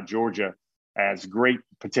prioritized by Georgia as great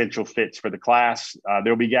potential fits for the class.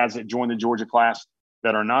 There'll be guys that join the Georgia class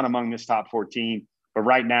that are not among this top 14. But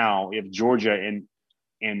right now, if Georgia,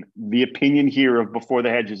 in the opinion here of Before the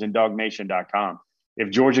Hedges and DogNation.com, if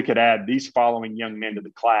Georgia could add these following young men to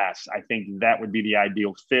the class, I think that would be the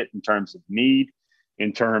ideal fit in terms of need,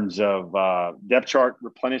 in terms of depth chart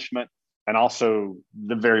replenishment, and also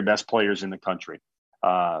the very best players in the country.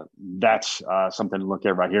 That's something to look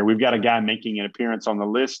at right here. We've got a guy making an appearance on the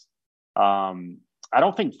list. I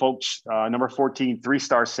don't think folks, number 14,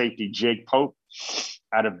 three-star safety, Jake Pope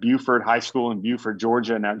out of Buford High School in Buford,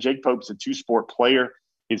 Georgia. Now, Jake Pope's a two-sport player.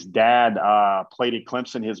 His dad played at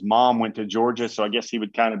Clemson. His mom went to Georgia, so I guess he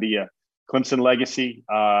would kind of be a Clemson legacy.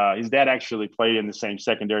 His dad actually played in the same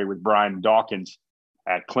secondary with Brian Dawkins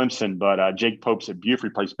at Clemson, but Jake Pope's at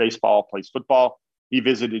Buford, plays baseball, plays football. He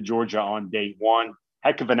visited Georgia on day one.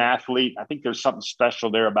 Heck of an athlete. I think there's something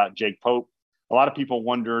special there about Jake Pope. A lot of people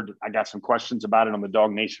wondered, I got some questions about it on the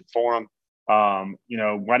Dog Nation forum.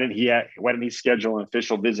 Why didn't he schedule an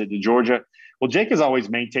official visit to Georgia? Well, Jake has always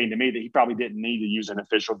maintained to me that he probably didn't need to use an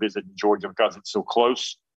official visit to Georgia because it's so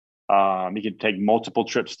close. He could take multiple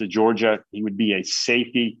trips to Georgia. He would be a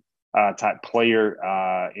safety type player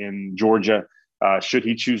in Georgia. Should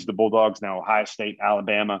he choose the Bulldogs? Now, Ohio State,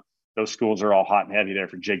 Alabama, those schools are all hot and heavy there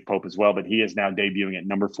for Jake Pope as well, but he is now debuting at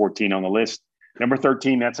number 14 on the list. Number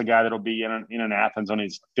 13, that's a guy that'll be in Athens on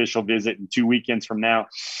his official visit in 2 weekends from now.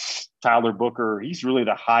 Tyler Booker, he's really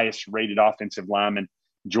the highest rated offensive lineman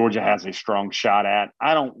Georgia has a strong shot at.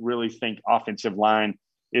 I don't really think offensive line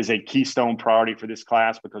is a keystone priority for this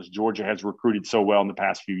class because Georgia has recruited so well in the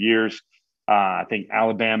past few years. I think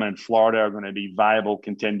Alabama and Florida are going to be viable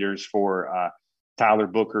contenders for Tyler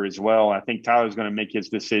Booker as well. I think Tyler's going to make his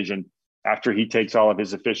decision after he takes all of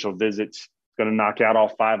his official visits. Going to knock out all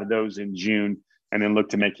 5 of those in June and then look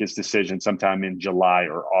to make his decision sometime in July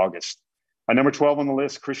or August. Number 12 on the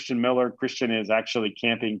list, Christian Miller. Christian is actually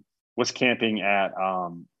was camping at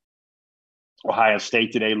Ohio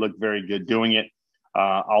State today, looked very good doing it.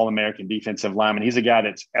 All-American defensive lineman. He's a guy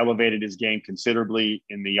that's elevated his game considerably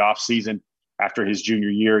in the offseason after his junior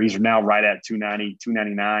year. He's now right at 290,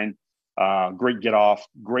 299. Great get off,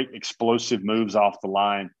 great explosive moves off the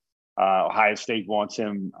line. Ohio State wants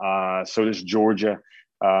him. So does Georgia.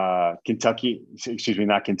 Kentucky,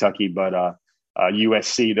 not Kentucky, but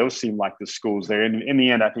USC. Those seem like the schools there. In the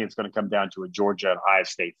end, I think it's going to come down to a Georgia and Ohio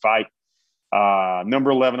State fight.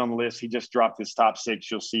 Number 11 on the list, he just dropped his top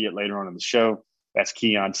 6. You'll see it later on in the show. That's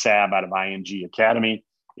Keon Sabb out of IMG Academy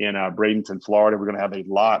in Bradenton, Florida. We're going to have a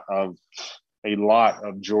lot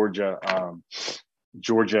of Georgia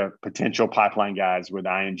potential pipeline guys with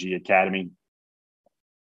IMG Academy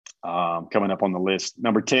coming up on the list.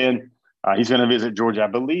 Number 10, he's going to visit Georgia, I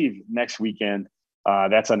believe, next weekend.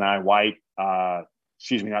 That's a 9 white.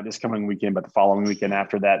 Excuse me, not this coming weekend, but the following weekend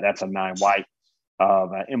after that. That's a 9 white.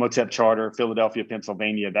 Imhotep Charter, Philadelphia,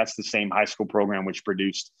 Pennsylvania. That's the same high school program which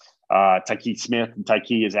produced Tyke Smith. And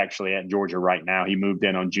Tyke is actually at Georgia right now. He moved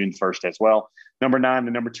in on June 1st as well. Number 9,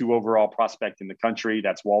 the number 2 overall prospect in the country.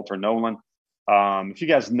 That's Walter Nolan. If you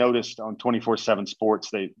guys noticed on 24/7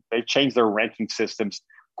 Sports, they've changed their ranking systems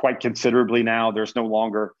quite considerably now. There's no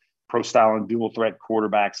longer pro style and dual threat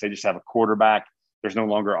quarterbacks. They just have a quarterback. There's no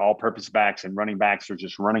longer all-purpose backs and running backs. They're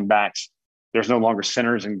just running backs. There's no longer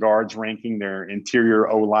centers and guards ranking. Their interior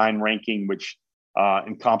O-line ranking, which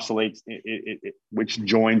encapsulates, which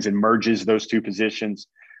joins and merges those two positions.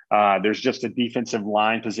 There's just a defensive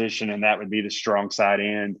line position, and that would be the strong side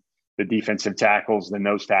end, the defensive tackles, the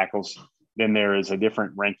nose tackles. Then there is a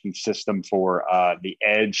different ranking system for the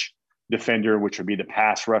edge defender, which would be the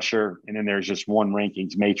pass rusher. And then there's just one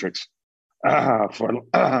rankings matrix for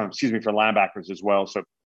linebackers as well. So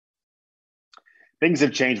things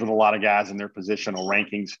have changed with a lot of guys in their positional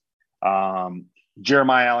rankings.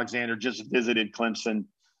 Jeremiah Alexander just visited Clemson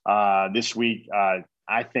this week.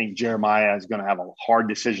 I think Jeremiah is going to have a hard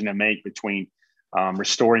decision to make between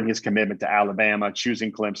restoring his commitment to Alabama,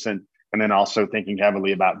 choosing Clemson, and then also thinking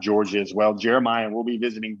heavily about Georgia as well. Jeremiah will be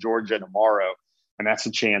visiting Georgia tomorrow, and that's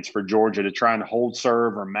a chance for Georgia to try and hold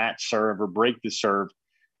serve or match serve or break the serve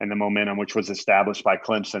and the momentum which was established by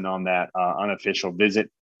Clemson on that unofficial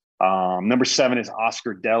visit. Number 7 is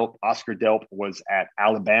Oscar Delp. Oscar Delp was at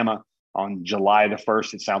Alabama on July the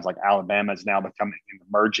 1st. It sounds like Alabama is now becoming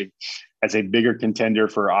emerging as a bigger contender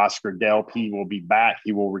for Oscar Delp. He will be back.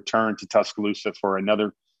 He will return to Tuscaloosa for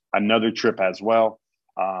another trip as well.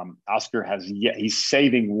 Oscar he's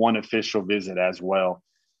saving one official visit as well.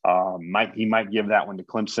 He might give that one to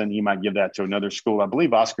Clemson. He might give that to another school. I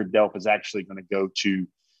believe Oscar Delp is actually going to go to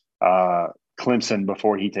Clemson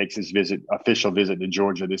before he takes his official visit to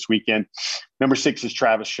Georgia this weekend. Number 6 is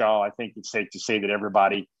Travis Shaw. I think it's safe to say that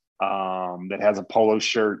everybody that has a polo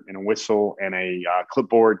shirt and a whistle and a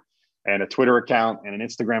clipboard and a Twitter account and an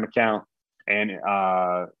Instagram account and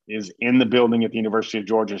is in the building at the University of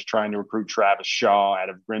Georgia is trying to recruit Travis Shaw out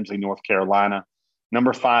of Grimsley, North Carolina.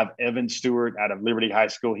 Number 5, Evan Stewart out of Liberty High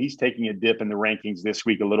School. He's taking a dip in the rankings this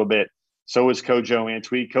week a little bit. So is Kojo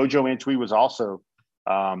Antwi. Kojo Antwi was also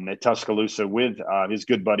at Tuscaloosa with his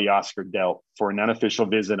good buddy Oscar Delp for an unofficial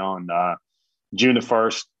visit on June the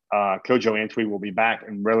 1st. Kojo Antwi will be back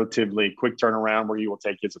in relatively quick turnaround where he will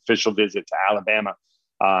take his official visit to Alabama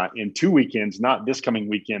in 2 weekends, not this coming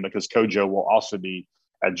weekend, because Kojo will also be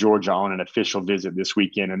at Georgia on an official visit this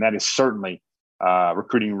weekend. And that is certainly a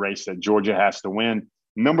recruiting race that Georgia has to win.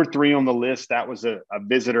 Number 3 on the list, that was a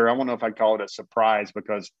visitor. I don't know if I'd call it a surprise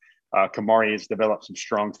because Kamari has developed some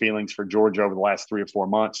strong feelings for Georgia over the last 3 or 4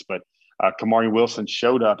 months. But Kamari Wilson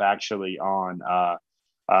showed up actually on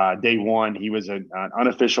day 1. He was an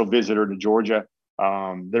unofficial visitor to Georgia.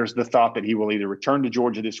 There's the thought that he will either return to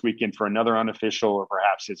Georgia this weekend for another unofficial or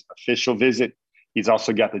perhaps his official visit. He's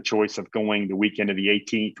also got the choice of going the weekend of the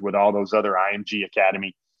 18th with all those other IMG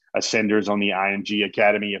Academy ascenders on the IMG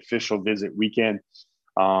Academy official visit weekend.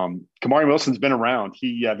 Kamari Wilson's been around.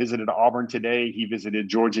 He visited Auburn today. He visited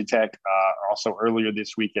Georgia Tech also earlier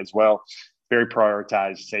this week as well. Very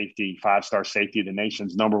prioritized safety, 5-star safety, the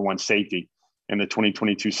nation's number 1 safety in the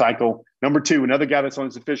 2022 cycle. Number 2, another guy that's on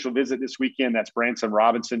his official visit this weekend, that's Branson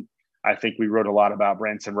Robinson. I think we wrote a lot about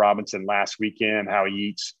Branson Robinson last weekend, how he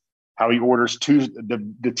eats, how he orders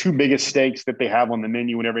the 2 biggest steaks that they have on the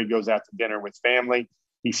menu whenever he goes out to dinner with family.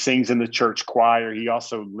 He sings in the church choir. He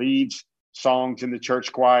also leads songs in the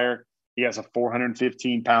church choir. He has a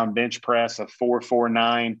 415-pound bench press, a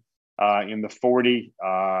 449 in the 40,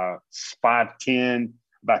 5'10",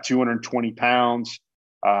 about 220 pounds.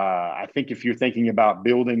 I think if you're thinking about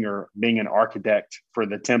building or being an architect for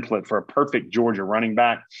the template for a perfect Georgia running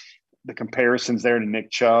back, the comparisons there to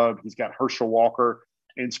Nick Chubb. He's got Herschel Walker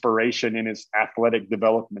inspiration in his athletic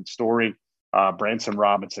development story. Branson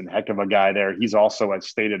Robinson, heck of a guy there. He's also, as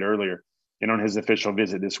stated earlier, on his official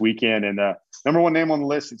visit this weekend. And number 1 name on the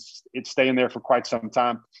list, it's staying there for quite some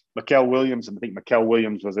time. Mikel Williams. I think Mikel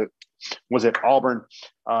Williams was at Auburn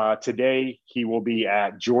today. He will be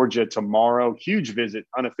at Georgia tomorrow. Huge visit,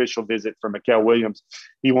 unofficial visit for Mikel Williams.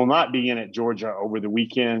 He will not be in at Georgia over the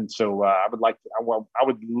weekend. So I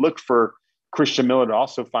would look for Christian Miller to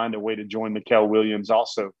also find a way to join Mikael Williams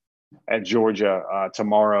also at Georgia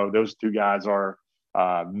tomorrow. Those two guys are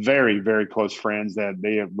very, very close friends that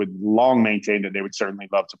they would long maintain that they would certainly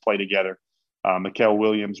love to play together. Mikael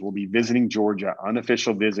Williams will be visiting Georgia,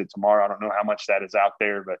 unofficial visit tomorrow. I don't know how much that is out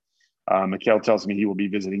there, but Mikael tells me he will be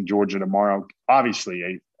visiting Georgia tomorrow.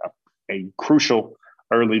 Obviously, a crucial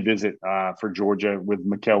early visit for Georgia with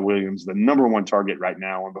Mikael Williams, the number one target right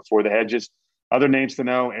now and before the Hedges. Other names to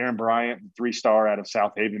know: Aaron Bryant, 3-star out of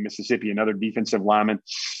South Haven, Mississippi, another defensive lineman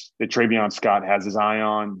that Travion Scott has his eye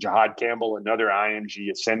on. Jahad Campbell, another IMG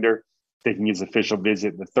ascender, taking his official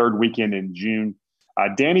visit the third weekend in June.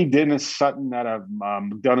 Danny Dennis Sutton out of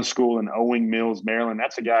McDonough School in Owing Mills, Maryland.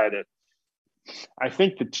 That's a guy that I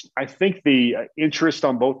think the interest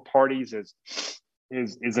on both parties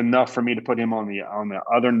is enough for me to put him on the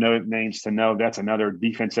other names to know. That's another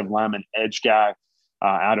defensive lineman edge guy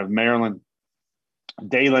out of Maryland.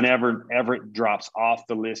 Dalen Everett drops off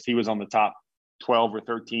the list. He was on the top 12 or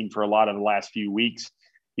 13 for a lot of the last few weeks.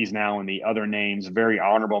 He's now in the other names. Very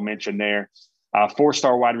honorable mention there.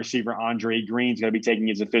 4-star wide receiver Andre Green's going to be taking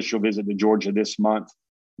his official visit to Georgia this month.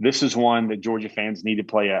 This is one that Georgia fans need to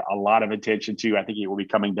pay a lot of attention to. I think he will be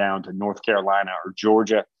coming down to North Carolina or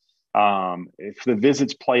Georgia. If the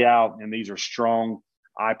visits play out, and these are strong,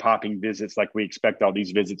 eye-popping visits like we expect all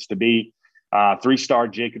these visits to be, 3-star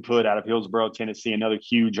Jacob Hood out of Hillsborough, Tennessee, another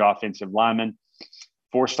huge offensive lineman.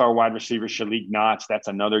 4-star wide receiver Shalik Knotts. That's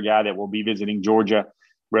another guy that will be visiting Georgia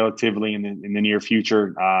relatively in the near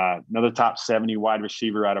future. Another top 70 wide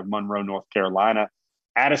receiver out of Monroe, North Carolina.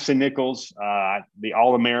 Addison Nichols, the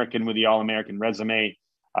All-American with the All-American resume,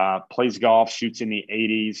 plays golf, shoots in the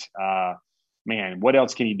 80s. Man, what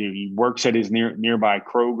else can he do? He works at his nearby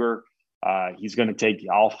Kroger. He's going to take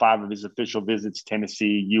all 5 of his official visits: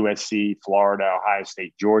 Tennessee, USC, Florida, Ohio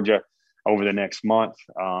State, Georgia, over the next month.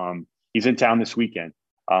 He's in town this weekend.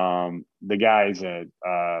 The guy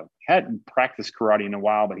hadn't practiced karate in a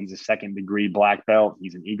while, but he's a 2nd-degree black belt.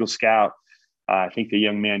 He's an Eagle Scout. I think the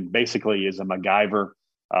young man basically is a MacGyver.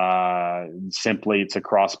 Simply, it's a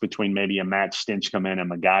cross between maybe a Matt Stinchcomb and a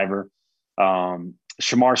MacGyver.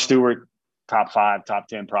 Shamar Stewart, top 5, top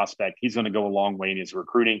 10 prospect. He's going to go a long way in his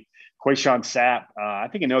recruiting. Quayshawn Sapp, I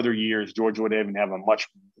think in other years, Georgia would even have a much,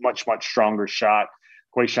 much, much stronger shot.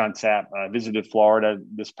 Quayshawn Sapp visited Florida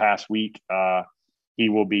this past week. He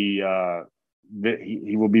will be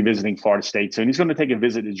visiting Florida State soon. He's going to take a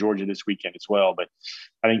visit to Georgia this weekend as well. But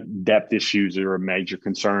I think depth issues are a major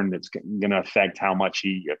concern that's going to affect how much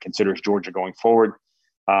he considers Georgia going forward.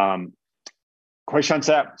 Quayshawn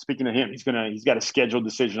Sapp, speaking of him, he's got a scheduled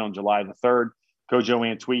decision on July the 3rd. Kojo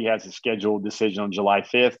Antwi has a scheduled decision on July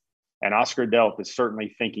 5th. And Oscar Delp is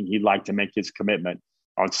certainly thinking he'd like to make his commitment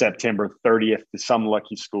on September 30th to some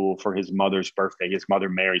lucky school for his mother's birthday, his mother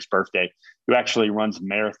Mary's birthday, who actually runs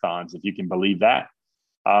marathons, if you can believe that.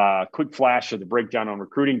 Quick flash of the breakdown on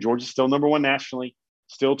recruiting. Georgia's still number 1 nationally,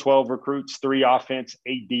 still 12 recruits, 3 offense,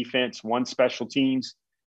 8 defense, 1 special teams,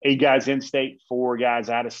 8 guys in state, 4 guys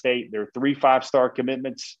out of state. There are 3 5-star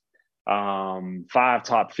commitments, 5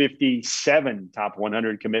 top 50, 7 top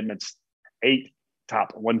 100 commitments, 8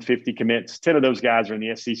 top 150 commits. 10 of those guys are in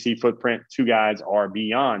the SEC footprint. 2 guys are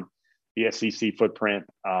beyond the SEC footprint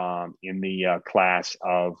in the class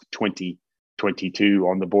of 2022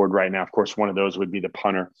 on the board right now. Of course, one of those would be the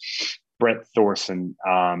punter, Brett Thorson,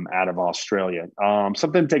 out of Australia.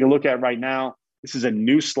 Something to take a look at right now. This is a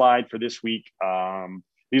new slide for this week.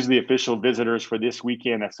 These are the official visitors for this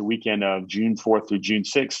weekend. That's the weekend of June 4th through June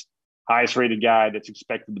 6th. Highest rated guy that's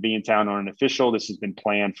expected to be in town on an official. This has been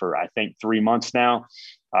planned for, I think, 3 months now.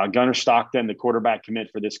 Gunnar Stockton, the quarterback commit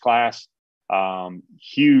for this class.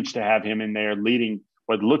 Huge to have him in there leading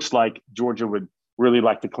what looks like Georgia would really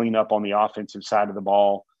like to clean up on the offensive side of the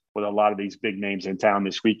ball with a lot of these big names in town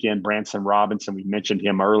this weekend. Branson Robinson, we mentioned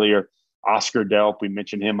him earlier. Oscar Delp, we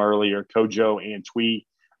mentioned him earlier. Kojo Antwi.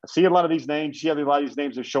 I see a lot of these names. See, a lot of these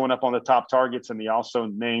names are showing up on the top targets, and the also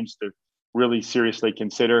names to really seriously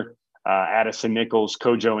consider. Addison Nichols,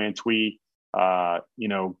 Kojo Antwi,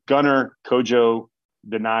 Gunnar, Kojo,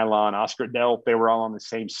 Denylon, Oscar Delp. They were all on the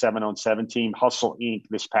same 7-on-7 team, Hustle Inc.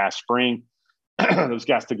 this past spring. Those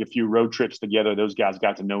guys took a few road trips together. Those guys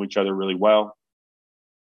got to know each other really well.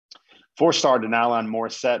 4-star Denylon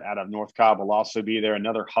Morissette out of North Cobb will also be there,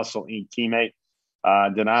 another Hustle Inc. teammate.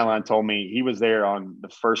 Denylon told me he was there on the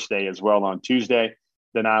first day as well on Tuesday.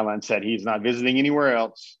 Denylon said he's not visiting anywhere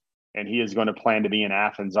else, and he is going to plan to be in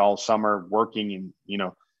Athens all summer, working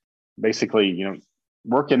and, basically,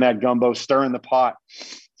 working that gumbo, stirring the pot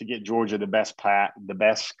to get Georgia the best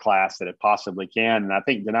class that it possibly can. And I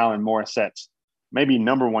think Denylon Morissette's maybe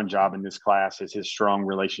number one job in this class is his strong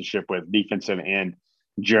relationship with defensive end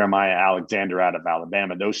Jeremiah Alexander out of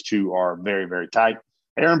Alabama. Those two are very, very tight.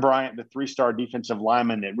 Aaron Bryant, the three-star defensive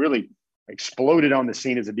lineman that really exploded on the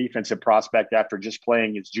scene as a defensive prospect after just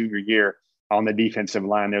playing his junior year on the defensive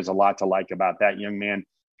line. There's a lot to like about that young man.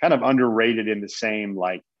 Kind of underrated in the same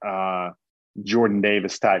Jordan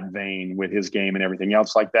Davis type vein with his game and everything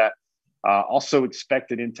else like that. Also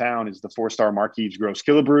expected in town is the four-star Marquise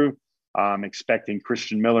Gross-Killebrew. I'm expecting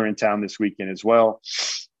Christian Miller in town this weekend as well.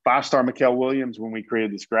 Five-star Mikael Williams, when we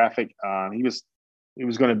created this graphic, he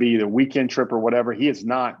was going to be the weekend trip or whatever. He is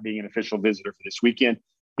not being an official visitor for this weekend.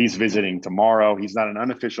 He's visiting tomorrow. He's not an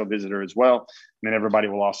unofficial visitor as well. And then everybody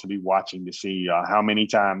will also be watching to see how many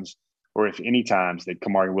times or if any times that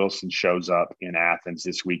Kamari Wilson shows up in Athens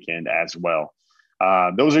this weekend as well.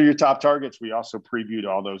 Those are your top targets. We also previewed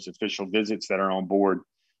all those official visits that are on board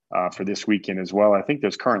for this weekend as well. I think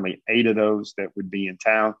there's currently 8 of those that would be in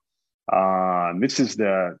town. This is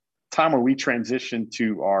the time where we transition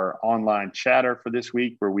to our online chatter for this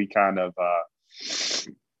week, where we kind of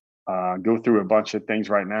go through a bunch of things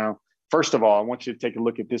right now. First of all, I want you to take a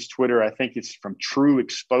look at this Twitter. I think it's from True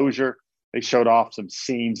Exposure. They showed off some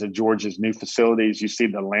scenes of Georgia's new facilities. You see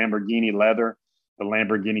the Lamborghini leather, the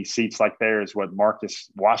Lamborghini seats like there is what Marcus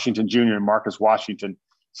Washington Jr. and Marcus Washington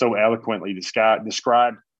so eloquently described.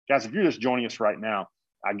 Guys, if you're just joining us right now,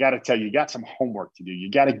 I got to tell you, you got some homework to do. You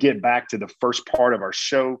got to get back to the first part of our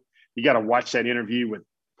show. You got to watch that interview with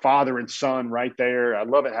father and son right there. I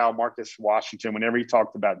love it how Marcus Washington, whenever he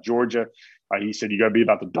talked about Georgia, he said, you got to be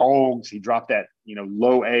about the dogs. He dropped that,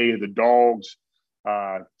 low A of the dogs,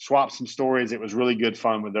 swapped some stories. It was really good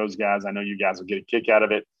fun with those guys. I know you guys will get a kick out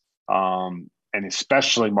of it. And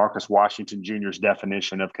especially Marcus Washington Jr.'s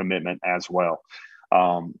definition of commitment as well.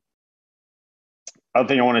 Other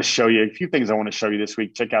thing I want to show you, a few things I want to show you this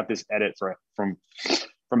week. Check out this edit from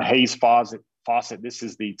Hayes Fawcett. This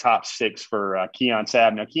is the top 6 for Keon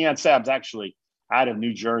Sabb. Now, Keon Sabb's actually out of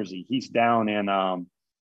New Jersey. He's down in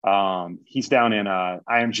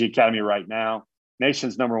IMG Academy right now.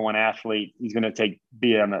 Nation's number 1 athlete. He's going to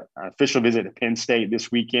be on an official visit to Penn State this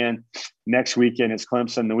weekend. Next weekend is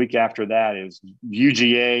Clemson. The week after that is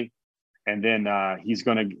UGA, and then he's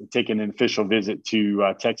going to take an official visit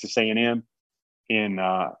to Texas A&M.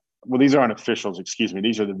 These aren't officials. Excuse me.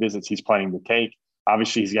 These are the visits he's planning to take.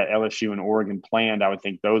 Obviously, he's got LSU and Oregon planned. I would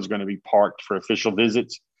think those are going to be parked for official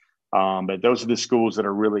visits. But those are the schools that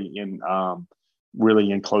are really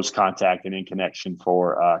in close contact and in connection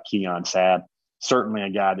for Keon Sabb. Certainly a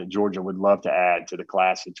guy that Georgia would love to add to the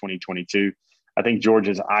class in 2022. I think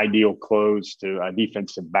Georgia's ideal close to a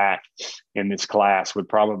defensive back in this class would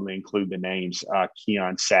probably include the names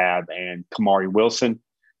Keon Sabb and Kamari Wilson.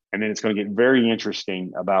 And then it's going to get very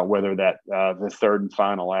interesting about whether that the third and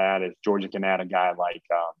final add, if Georgia can add a guy like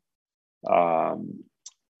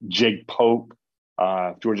Jake Pope,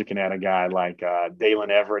 if Georgia can add a guy like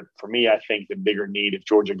Dalen Everett. For me, I think the bigger need, if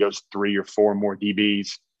Georgia goes 3 or 4 more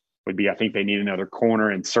DBs, would be I think they need another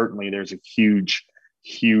corner. And certainly there's a huge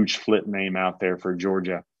flip name out there for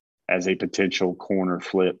Georgia as a potential corner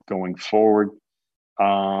flip going forward.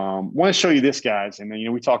 Want to show you this, guys. And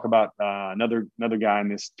then, we talk about another guy in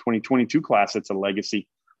this 2022 class that's a legacy.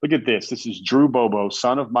 Look at this. This is Drew Bobo,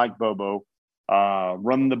 son of Mike Bobo,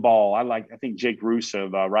 running the ball. I think Jake Roos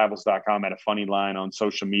of Rivals.com had a funny line on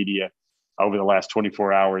social media over the last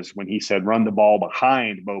 24 hours when he said, run the ball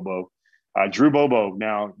behind Bobo. Drew Bobo,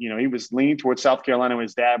 now, he was leaning towards South Carolina when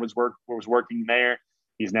his dad was working there.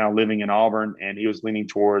 He's now living in Auburn, and he was leaning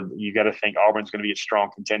toward, you got to think Auburn's going to be a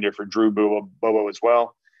strong contender for Drew Bobo as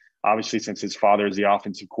well. Obviously, since his father is the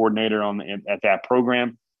offensive coordinator at that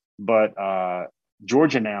program. But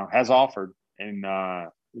Georgia now has offered, and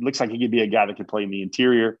it looks like he could be a guy that could play in the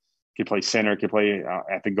interior, could play center, could play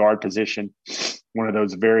at the guard position. One of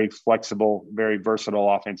those very flexible, very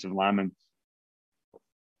versatile offensive linemen.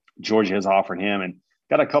 Georgia has offered him, and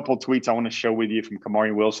got a couple of tweets I want to show with you from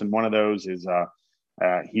Kamari Wilson. One of those is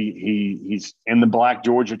he's in the black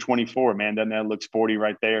Georgia 24, man. Doesn't that look sporty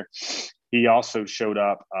right there? He also showed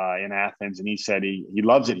up in Athens, and he said he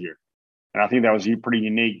loves it here. And I think that was pretty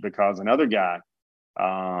unique because another guy,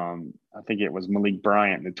 I think it was Malik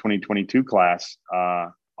Bryant, the 2022 class,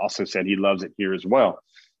 also said he loves it here as well.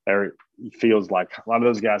 He feels like a lot of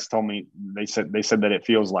those guys told me they said that it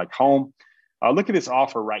feels like home. Look at this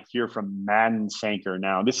offer right here from Madden Sanker.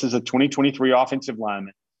 Now, this is a 2023 offensive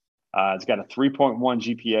lineman. It's got a 3.1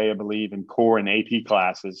 GPA, I believe, in core and AP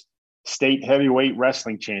classes. State heavyweight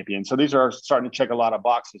wrestling champion. So these are starting to check a lot of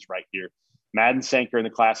boxes right here. Madden Sanker in the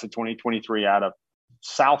class of 2023 out of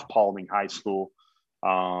South Paulding High School.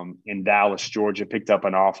 in Dallas, Georgia, picked up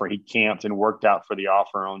an offer. He camped and worked out for the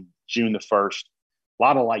offer on June the 1st. A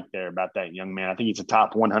lot of like there about that young man. I think he's a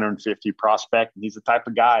top 150 prospect, and he's the type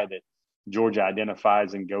of guy that Georgia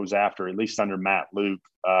identifies and goes after, at least under Matt Luke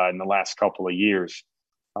in the last couple of years.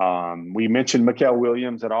 We mentioned Mikael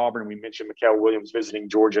Williams at Auburn. We mentioned Mikael Williams visiting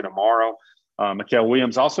Georgia tomorrow. Mikael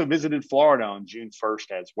Williams also visited Florida on June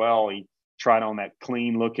 1st as well. He tried on that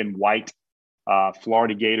clean-looking white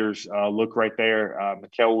Florida Gators look right there.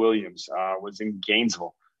 Mikael Williams was in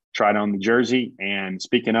Gainesville, tried on the jersey. And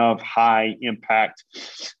speaking of high impact,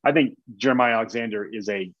 I think Jeremiah Alexander is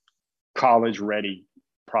a college-ready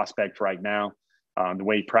prospect right now. The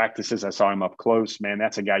way he practices, I saw him up close. Man,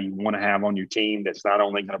 that's a guy you want to have on your team that's not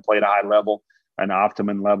only going to play at a high level, an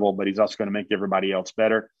optimum level, but he's also going to make everybody else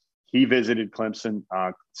better. He visited Clemson.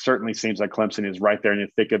 Certainly seems like Clemson is right there in the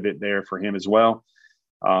thick of it there for him as well.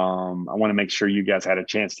 I want to make sure you guys had a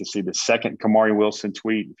chance to see the second Kamari Wilson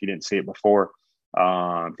tweet. If you didn't see it before,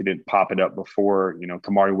 if you didn't pop it up before,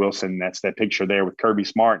 Kamari Wilson, that's that picture there with Kirby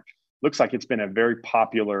Smart. Looks like it's been a very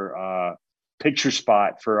popular picture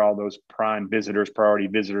spot for all those prime visitors, priority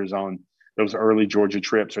visitors on those early Georgia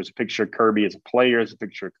trips. There's a picture of Kirby as a player, there's a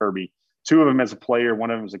picture of Kirby, two of them as a player,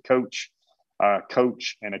 one of them as a coach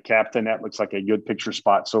and a captain. That looks like a good picture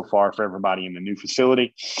spot so far for everybody in the new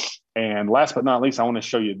facility. And last but not least, I want to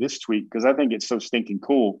show you this tweet because I think it's so stinking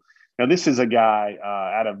cool. Now, this is a guy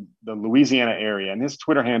out of the Louisiana area, and his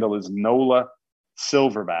Twitter handle is Nola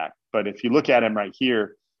Silverback. But if you look at him right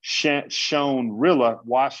here, Sean Rilla,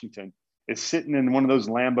 Washington, is sitting in one of those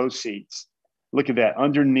Lambeau seats. Look at that,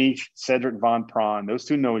 underneath Cedric Von Prawn. Those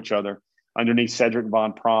two know each other, underneath Cedric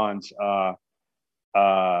Von Prawn's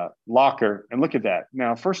locker. And look at that.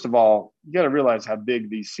 Now, first of all, you got to realize how big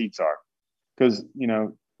these seats are because,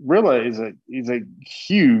 Rilla is a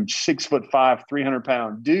huge 6'5",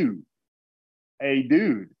 300-pound dude,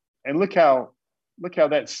 and look how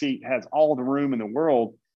that seat has all the room in the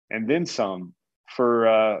world and then some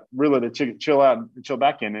for Rilla to chill out and chill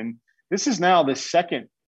back in. And this is now the second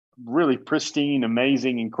really pristine,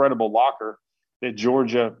 amazing, incredible locker that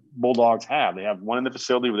Georgia Bulldogs have. They have one in the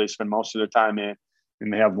facility where they spend most of their time in,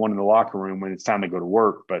 and they have one in the locker room when it's time to go to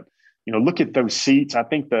work. But look at those seats. I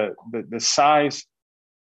think the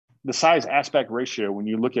size aspect ratio, when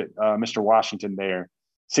you look at Mr. Washington there,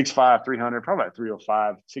 6'5", 300, probably about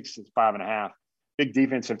 305, 6'5.5", big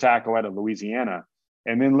defensive tackle out of Louisiana.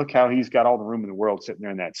 And then look how he's got all the room in the world sitting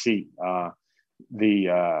there in that seat.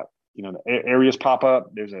 The areas pop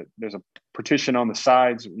up. There's a partition on the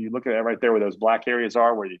sides. You look at that right there where those black areas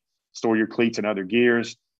are, where you store your cleats and other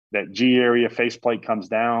gears. That G area faceplate comes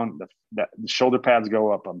down. The shoulder pads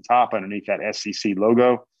go up on top underneath that SEC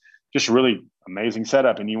logo. Just really amazing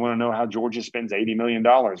setup. And you want to know how Georgia spends $80 million.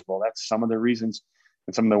 Well, that's some of the reasons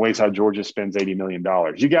and some of the ways how Georgia spends $80 million.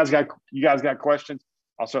 You guys got questions?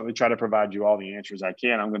 I'll certainly try to provide you all the answers I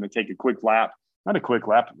can. I'm going to take a quick lap. Not a quick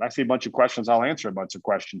lap. I see a bunch of questions. I'll answer a bunch of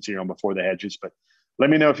questions here on Before the Hedges. But let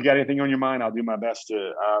me know if you got anything on your mind. I'll do my best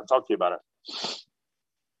to talk to you about it.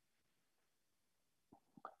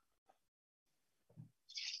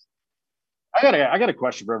 I got a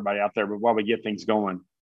question for everybody out there, but while we get things going.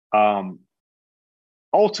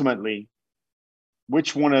 Ultimately,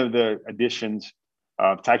 which one of the additions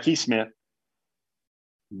of Tyke Smith,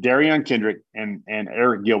 Darion Kendrick, and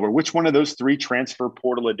Eric Gilbert, which one of those three transfer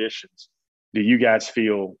portal additions do you guys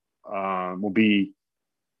feel will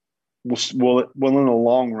in the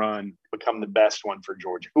long run become the best one for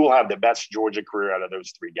Georgia? Who will have the best Georgia career out of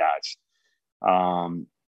those three guys?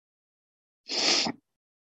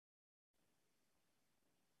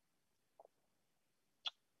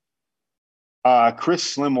 Chris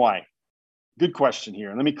Slim White, good question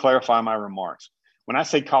here. Let me clarify my remarks. When I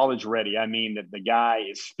say college ready, I mean that the guy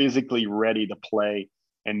is physically ready to play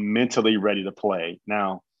and mentally ready to play.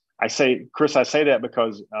 Now, I say that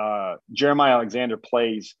because Jeremiah Alexander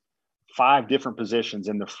plays 5 different positions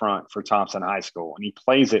in the front for Thompson High School, and he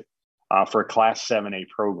plays it for a Class 7A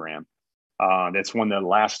program. That's won the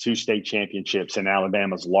last 2 state championships in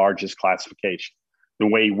Alabama's largest classification. The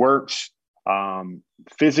way he works,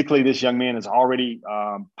 physically, this young man is already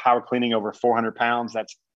power cleaning over 400 pounds.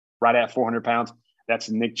 That's right at 400 pounds.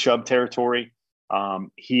 That's Nick Chubb territory.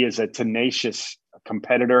 He is a tenacious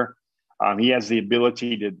competitor. He has the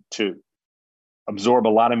ability to absorb a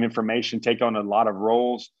lot of information, take on a lot of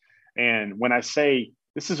roles. And when I say,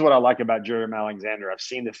 this is what I like about Jeremiah Alexander, I've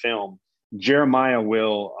seen the film. Jeremiah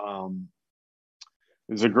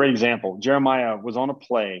is a great example. Jeremiah was on a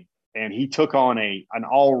play, and he took on an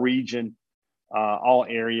all-region,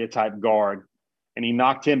 all-area type guard, and he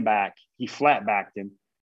knocked him back. He flat-backed him.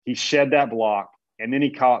 He shed that block, And then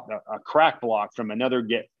he caught a crack block from another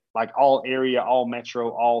all area, all metro,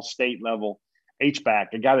 all state level H-back,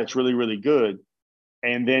 a guy that's really, really good.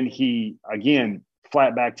 And then he, again,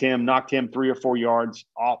 flat backed him, knocked him 3 or 4 yards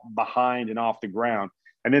off behind and off the ground,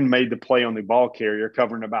 and then made the play on the ball carrier,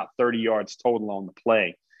 covering about 30 yards total on the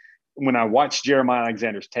play. When I watch Jeremiah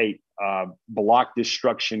Alexander's tape, block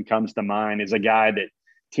destruction comes to mind as a guy that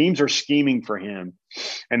teams are scheming for him,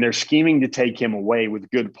 and they're scheming to take him away with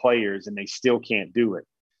good players, and they still can't do it.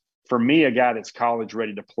 For me, a guy that's college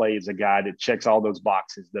ready to play is a guy that checks all those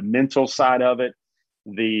boxes. The mental side of it,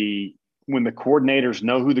 when the coordinators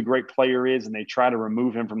know who the great player is and they try to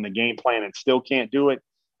remove him from the game plan and still can't do it,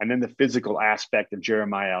 and then the physical aspect of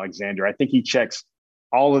Jeremiah Alexander. I think he checks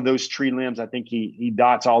all of those tree limbs. I think he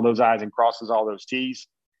dots all those I's and crosses all those T's.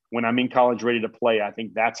 When I'm in college ready to play, I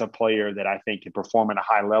think that's a player that I think can perform at a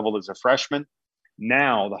high level as a freshman.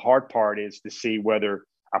 Now, the hard part is to see whether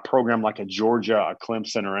a program like a Georgia, a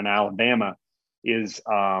Clemson, or an Alabama is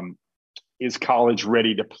college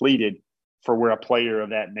ready depleted for where a player of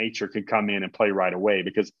that nature could come in and play right away.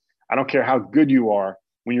 Because I don't care how good you are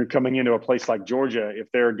when you're coming into a place like Georgia,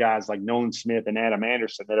 if there are guys like Nolan Smith and Adam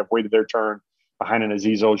Anderson that have waited their turn behind an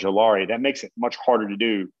Azeez Ojulari, that makes it much harder to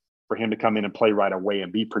do for him to come in and play right away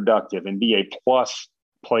and be productive and be a plus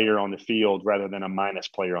player on the field rather than a minus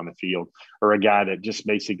player on the field, or a guy that just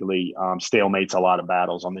basically stalemates a lot of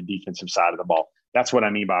battles on the defensive side of the ball. That's what I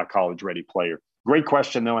mean by a college-ready player. Great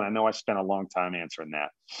question, though, and I know I spent a long time answering that.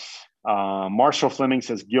 Marshall Fleming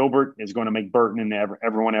says Gilbert is going to make Burton and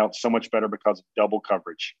everyone else so much better because of double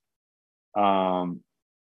coverage. Kyle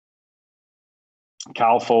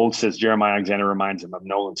Fold says Jeremiah Alexander reminds him of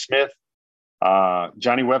Nolan Smith.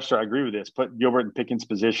 Johnny Webster, I agree with this. Put Gilbert in Pickens'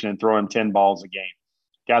 position and throw him 10 balls a game.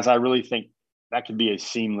 Guys, I really think that could be a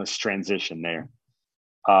seamless transition there.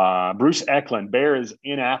 Bruce Eklund, Bear is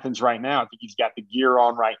in Athens right now. I think he's got the gear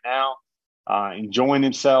on right now, enjoying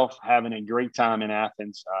himself, having a great time in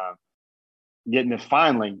Athens, getting to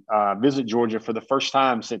finally visit Georgia for the first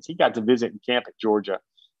time since he got to visit and camp at Georgia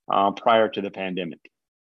prior to the pandemic.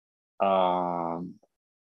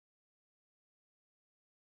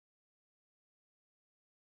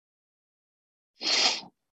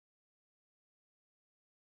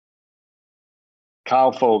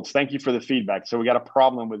 Kyle Folds, thank you for the feedback. So we got a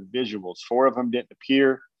problem with visuals. 4 of them didn't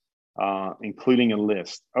appear, including a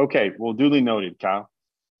list. Okay, well, duly noted, Kyle.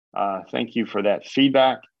 Thank you for that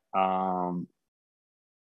feedback.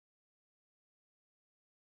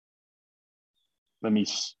 Let me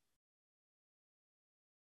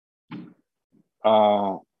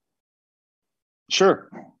sure.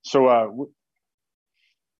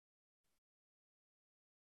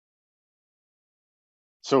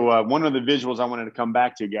 So one of the visuals I wanted to come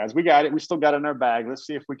back to, guys, we got it. We still got it in our bag. Let's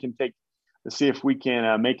see if we can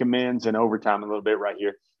make amends in overtime a little bit right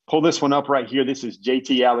here. Pull this one up right here. This is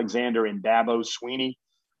JT Alexander and Dabo Sweeney.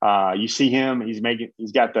 You see him. He's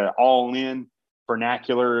got the all-in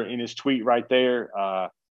vernacular in his tweet right there. I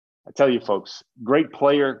tell you, folks, great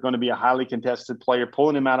player, going to be a highly contested player,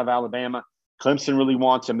 pulling him out of Alabama. Clemson really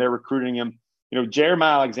wants him. They're recruiting him. You know,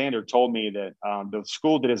 Jeremiah Alexander told me that the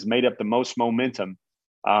school that has made up the most momentum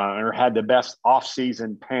or had the best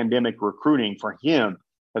off-season pandemic recruiting for him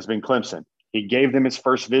has been Clemson. He gave them his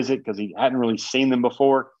first visit because he hadn't really seen them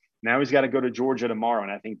before. Now he's got to go to Georgia tomorrow,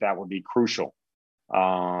 and I think that would be crucial.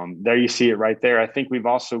 There you see it right there. I think we've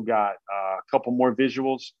also got a couple more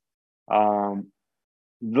visuals.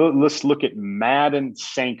 Let's look at Madden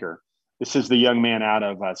Sanker. This is the young man out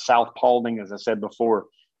of South Paulding, as I said before.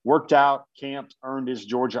 Worked out, camped, earned his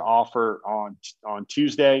Georgia offer on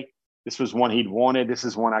Tuesday. This was one he'd wanted. This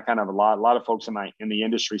is one I kind of a lot of folks in the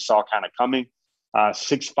industry saw kind of coming.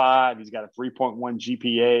 6'5", he's got a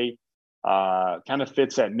 3.1 GPA. Kind of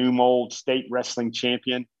fits that new mold, state wrestling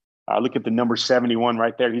champion. Look at the number 71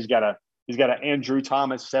 right there. He's got an Andrew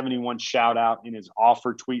Thomas 71 shout out in his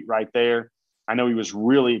offer tweet right there. I know he was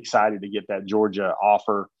really excited to get that Georgia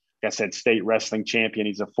offer. Like I said, state wrestling champion.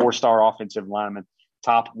 He's a 4-star offensive lineman,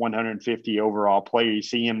 top 150 overall player. You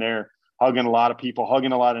see him there hugging a lot of people,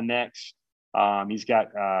 hugging a lot of necks. He's got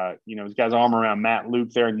his arm around Matt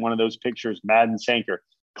Luke there in one of those pictures. Madden Sanker,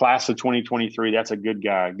 class of 2023. That's a good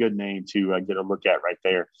guy, a good name to get a look at right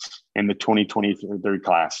there in the 2023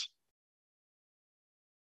 class.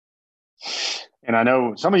 And I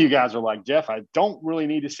know some of you guys are like, Jeff, I don't really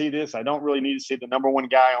need to see this. I don't really need to see the number one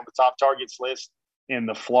guy on the top targets list in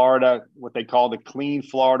the Florida, what they call the clean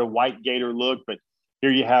Florida white gator look. But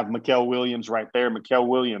here you have Mykel Williams right there. Mykel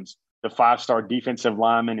Williams, the 5-star defensive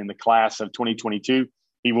lineman in the class of 2022.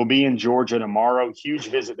 He will be in Georgia tomorrow. Huge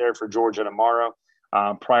visit there for Georgia tomorrow.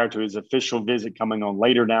 prior to his official visit coming on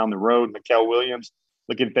later down the road. Mikael Williams,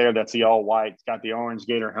 look at it there. That's the all white. It's got the orange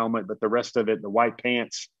Gator helmet, but the rest of it, the white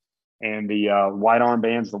pants and the white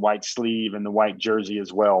armbands, the white sleeve, and the white jersey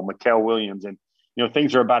as well. Mikael Williams. And,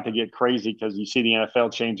 things are about to get crazy because you see the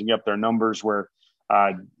NFL changing up their numbers where,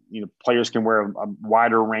 players can wear a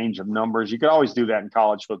wider range of numbers. You could always do that in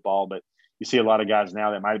college football, but you see a lot of guys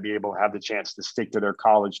now that might be able to have the chance to stick to their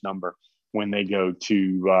college number when they go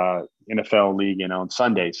to NFL league and on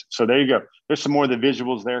Sundays. So there you go. There's some more of the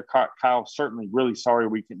visuals there. Kyle, certainly really sorry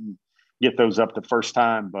we couldn't get those up the first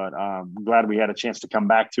time, but I'm glad we had a chance to come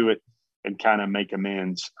back to it and kind of make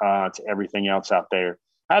amends to everything else out there.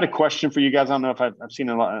 I had a question for you guys. I don't know if I've seen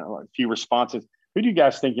a few responses. Who do you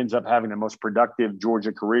guys think ends up having the most productive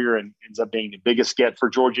Georgia career and ends up being the biggest get for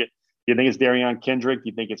Georgia? Do you think it's Darion Kendrick? Do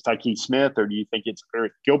you think it's Tykeet Smith? Or do you think it's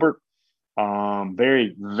Eric Gilbert?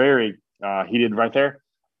 Very, very heated right there.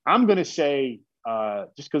 I'm going to say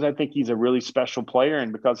just because I think he's a really special player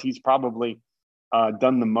and because he's probably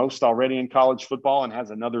done the most already in college football and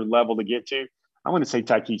has another level to get to, I'm going to say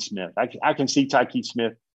Tykeet Smith. I can see Tykeet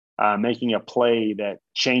Smith making a play that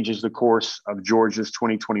changes the course of Georgia's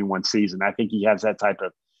 2021 season. I think he has that type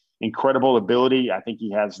of incredible ability. I think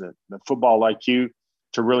he has the football IQ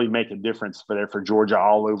to really make a difference for Georgia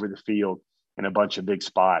all over the field in a bunch of big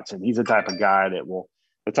spots. And he's the type of guy that will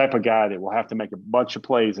have to make a bunch of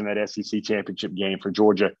plays in that SEC championship game for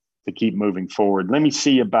Georgia to keep moving forward. Let me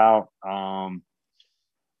see about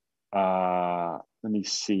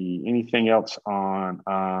anything else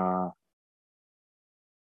on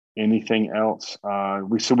anything else.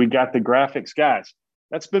 We got the graphics, guys.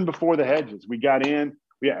 That's been before the hedges. We got in.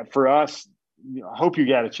 For us, I hope you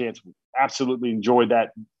got a chance. Absolutely enjoyed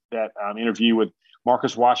that interview with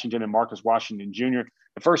Marcus Washington and Marcus Washington Jr.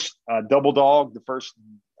 The first double dog, the first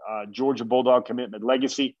Georgia Bulldog commitment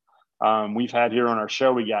legacy we've had here on our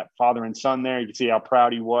show. We got father and son there. You can see how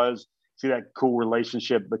proud he was. See that cool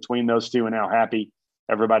relationship between those two and how happy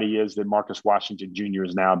everybody is that Marcus Washington Jr.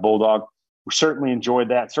 is now a Bulldog. We certainly enjoyed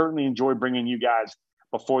that. Certainly enjoyed bringing you guys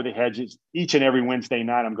before the hedges each and every Wednesday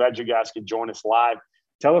night. I'm glad you guys could join us live.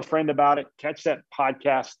 Tell a friend about it. Catch that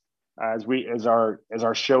podcast as our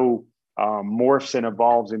show morphs and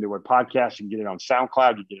evolves into a podcast. You can get it on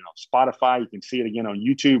SoundCloud. You can get it on Spotify. You can see it again on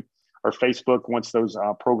YouTube or Facebook once those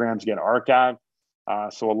programs get archived.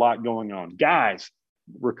 So a lot going on. Guys,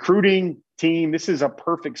 recruiting team, this is a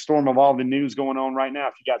perfect storm of all the news going on right now.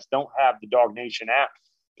 If you guys don't have the Dog Nation app,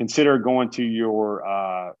 consider going to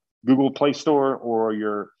your Google Play Store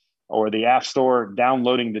or the App Store,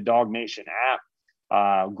 downloading the Dog Nation app.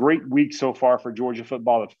 Great week so far for Georgia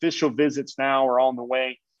football. Official visits now are on the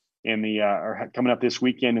way are coming up this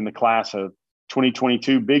weekend in the class of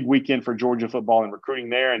 2022. Big weekend for Georgia football and recruiting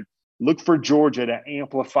there. And look for Georgia to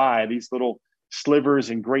amplify these little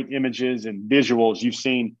slivers and great images and visuals you've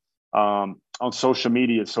seen on social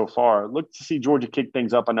media so far. Look to see Georgia kick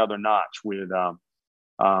things up another notch with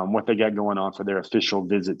what they got going on for their official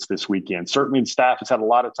visits this weekend. Certainly the staff has had a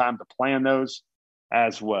lot of time to plan those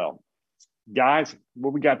as well. Guys,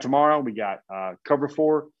 what we got tomorrow? We got Cover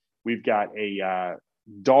 4. We've got a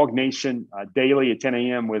Dog Nation daily at 10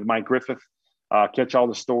 a.m. with Mike Griffith. Catch all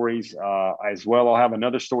the stories as well. I'll have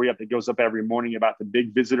another story up that goes up every morning about the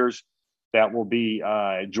big visitors that will be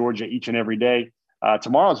Georgia each and every day.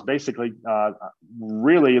 Tomorrow is basically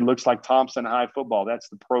really, it looks like Thompson High football. That's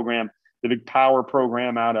the program, the big power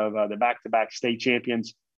program out of the back-to-back state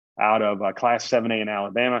champions out of Class 7A in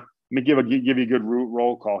Alabama. Let me give you a good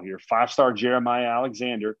roll call here. 5-star Jeremiah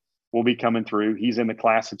Alexander will be coming through. He's in the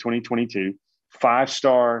class of 2022.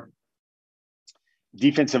 5-star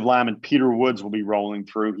defensive lineman Peter Woods will be rolling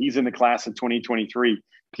through. He's in the class of 2023.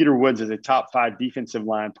 Peter Woods is a top 5 defensive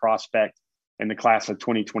line prospect in the class of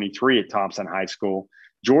 2023 at Thompson High School.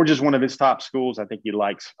 Georgia's one of his top schools. I think he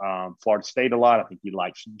likes Florida State a lot. I think he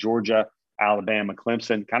likes Georgia, Alabama,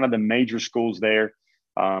 Clemson, kind of the major schools there.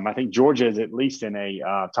 I think Georgia is at least in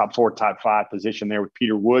a top 4, top 5 position there with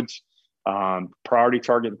Peter Woods. Priority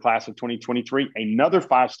target in the class of 2023. Another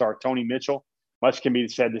 5-star, Tony Mitchell. Much can be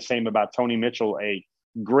said the same about Tony Mitchell, a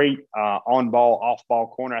great on-ball, off-ball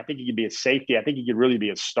corner. I think he could be a safety. I think he could really be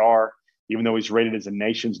a star, even though he's rated as the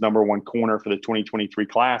nation's #1 corner for the 2023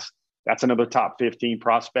 class. That's another top 15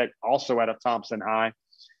 prospect, also out of Thompson High.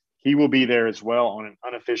 He will be there as well on an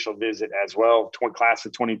unofficial visit as well, class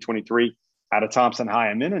of 2023 out of Thompson High.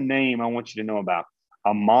 And then a name I want you to know about,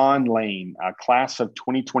 Amon Lane, class of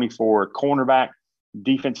 2024, cornerback,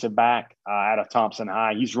 defensive back out of Thompson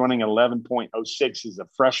High. He's running 11.06 as a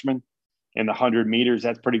freshman in the 100 meters.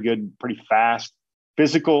 That's pretty good, pretty fast.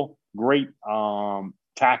 Physical, great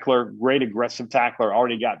tackler, great aggressive tackler.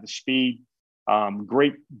 Already got the speed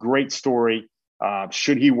Great story.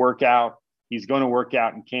 Should he work out? He's going to work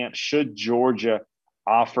out in camp. Should Georgia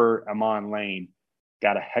offer Amon Lane?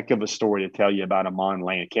 Got a heck of a story to tell you about Amon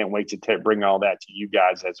Lane. I can't wait to bring all that to you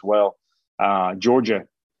guys as well. Georgia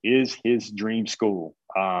is his dream school.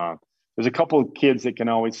 There's a couple of kids that can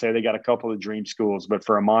always say they got a couple of dream schools, but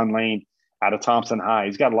for Amon Lane out of Thompson High,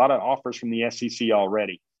 he's got a lot of offers from the SEC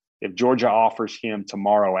already. If Georgia offers him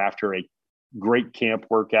tomorrow after a great camp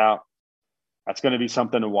workout, that's going to be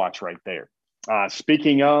something to watch right there.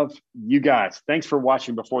 Speaking of, you guys, thanks for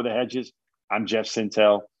watching Before the Hedges. I'm Jeff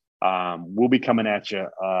Sintel. We'll be coming at you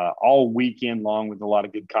all weekend long with a lot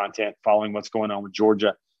of good content following what's going on with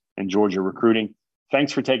Georgia and Georgia recruiting.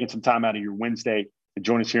 Thanks for taking some time out of your Wednesday to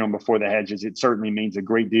join us here on Before the Hedges. It certainly means a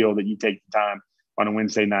great deal that you take the time on a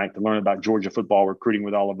Wednesday night to learn about Georgia football recruiting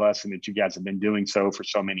with all of us, and that you guys have been doing so for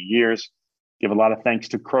so many years. Give a lot of thanks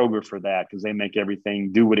to Kroger for that, because they make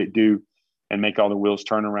everything do what it do and make all the wheels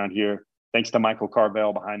turn around here. Thanks to Michael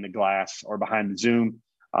Carvel behind the glass or behind the Zoom,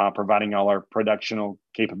 providing all our productional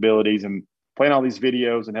capabilities and playing all these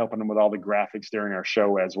videos and helping them with all the graphics during our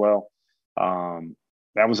show as well.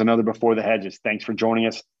 That was another Before the Hedges. Thanks for joining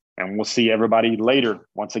us, and we'll see everybody later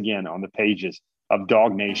once again on the pages of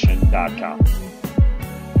DogNation.com.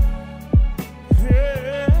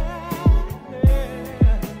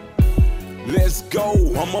 Let's go,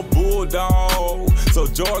 I'm a bulldog. So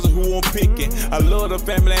Georgia, who I'm picking. I love the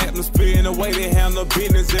family atmosphere and the way they handle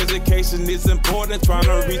business. Education is important, trying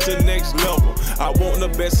to reach the next level. I want the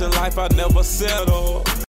best in life, I never settle.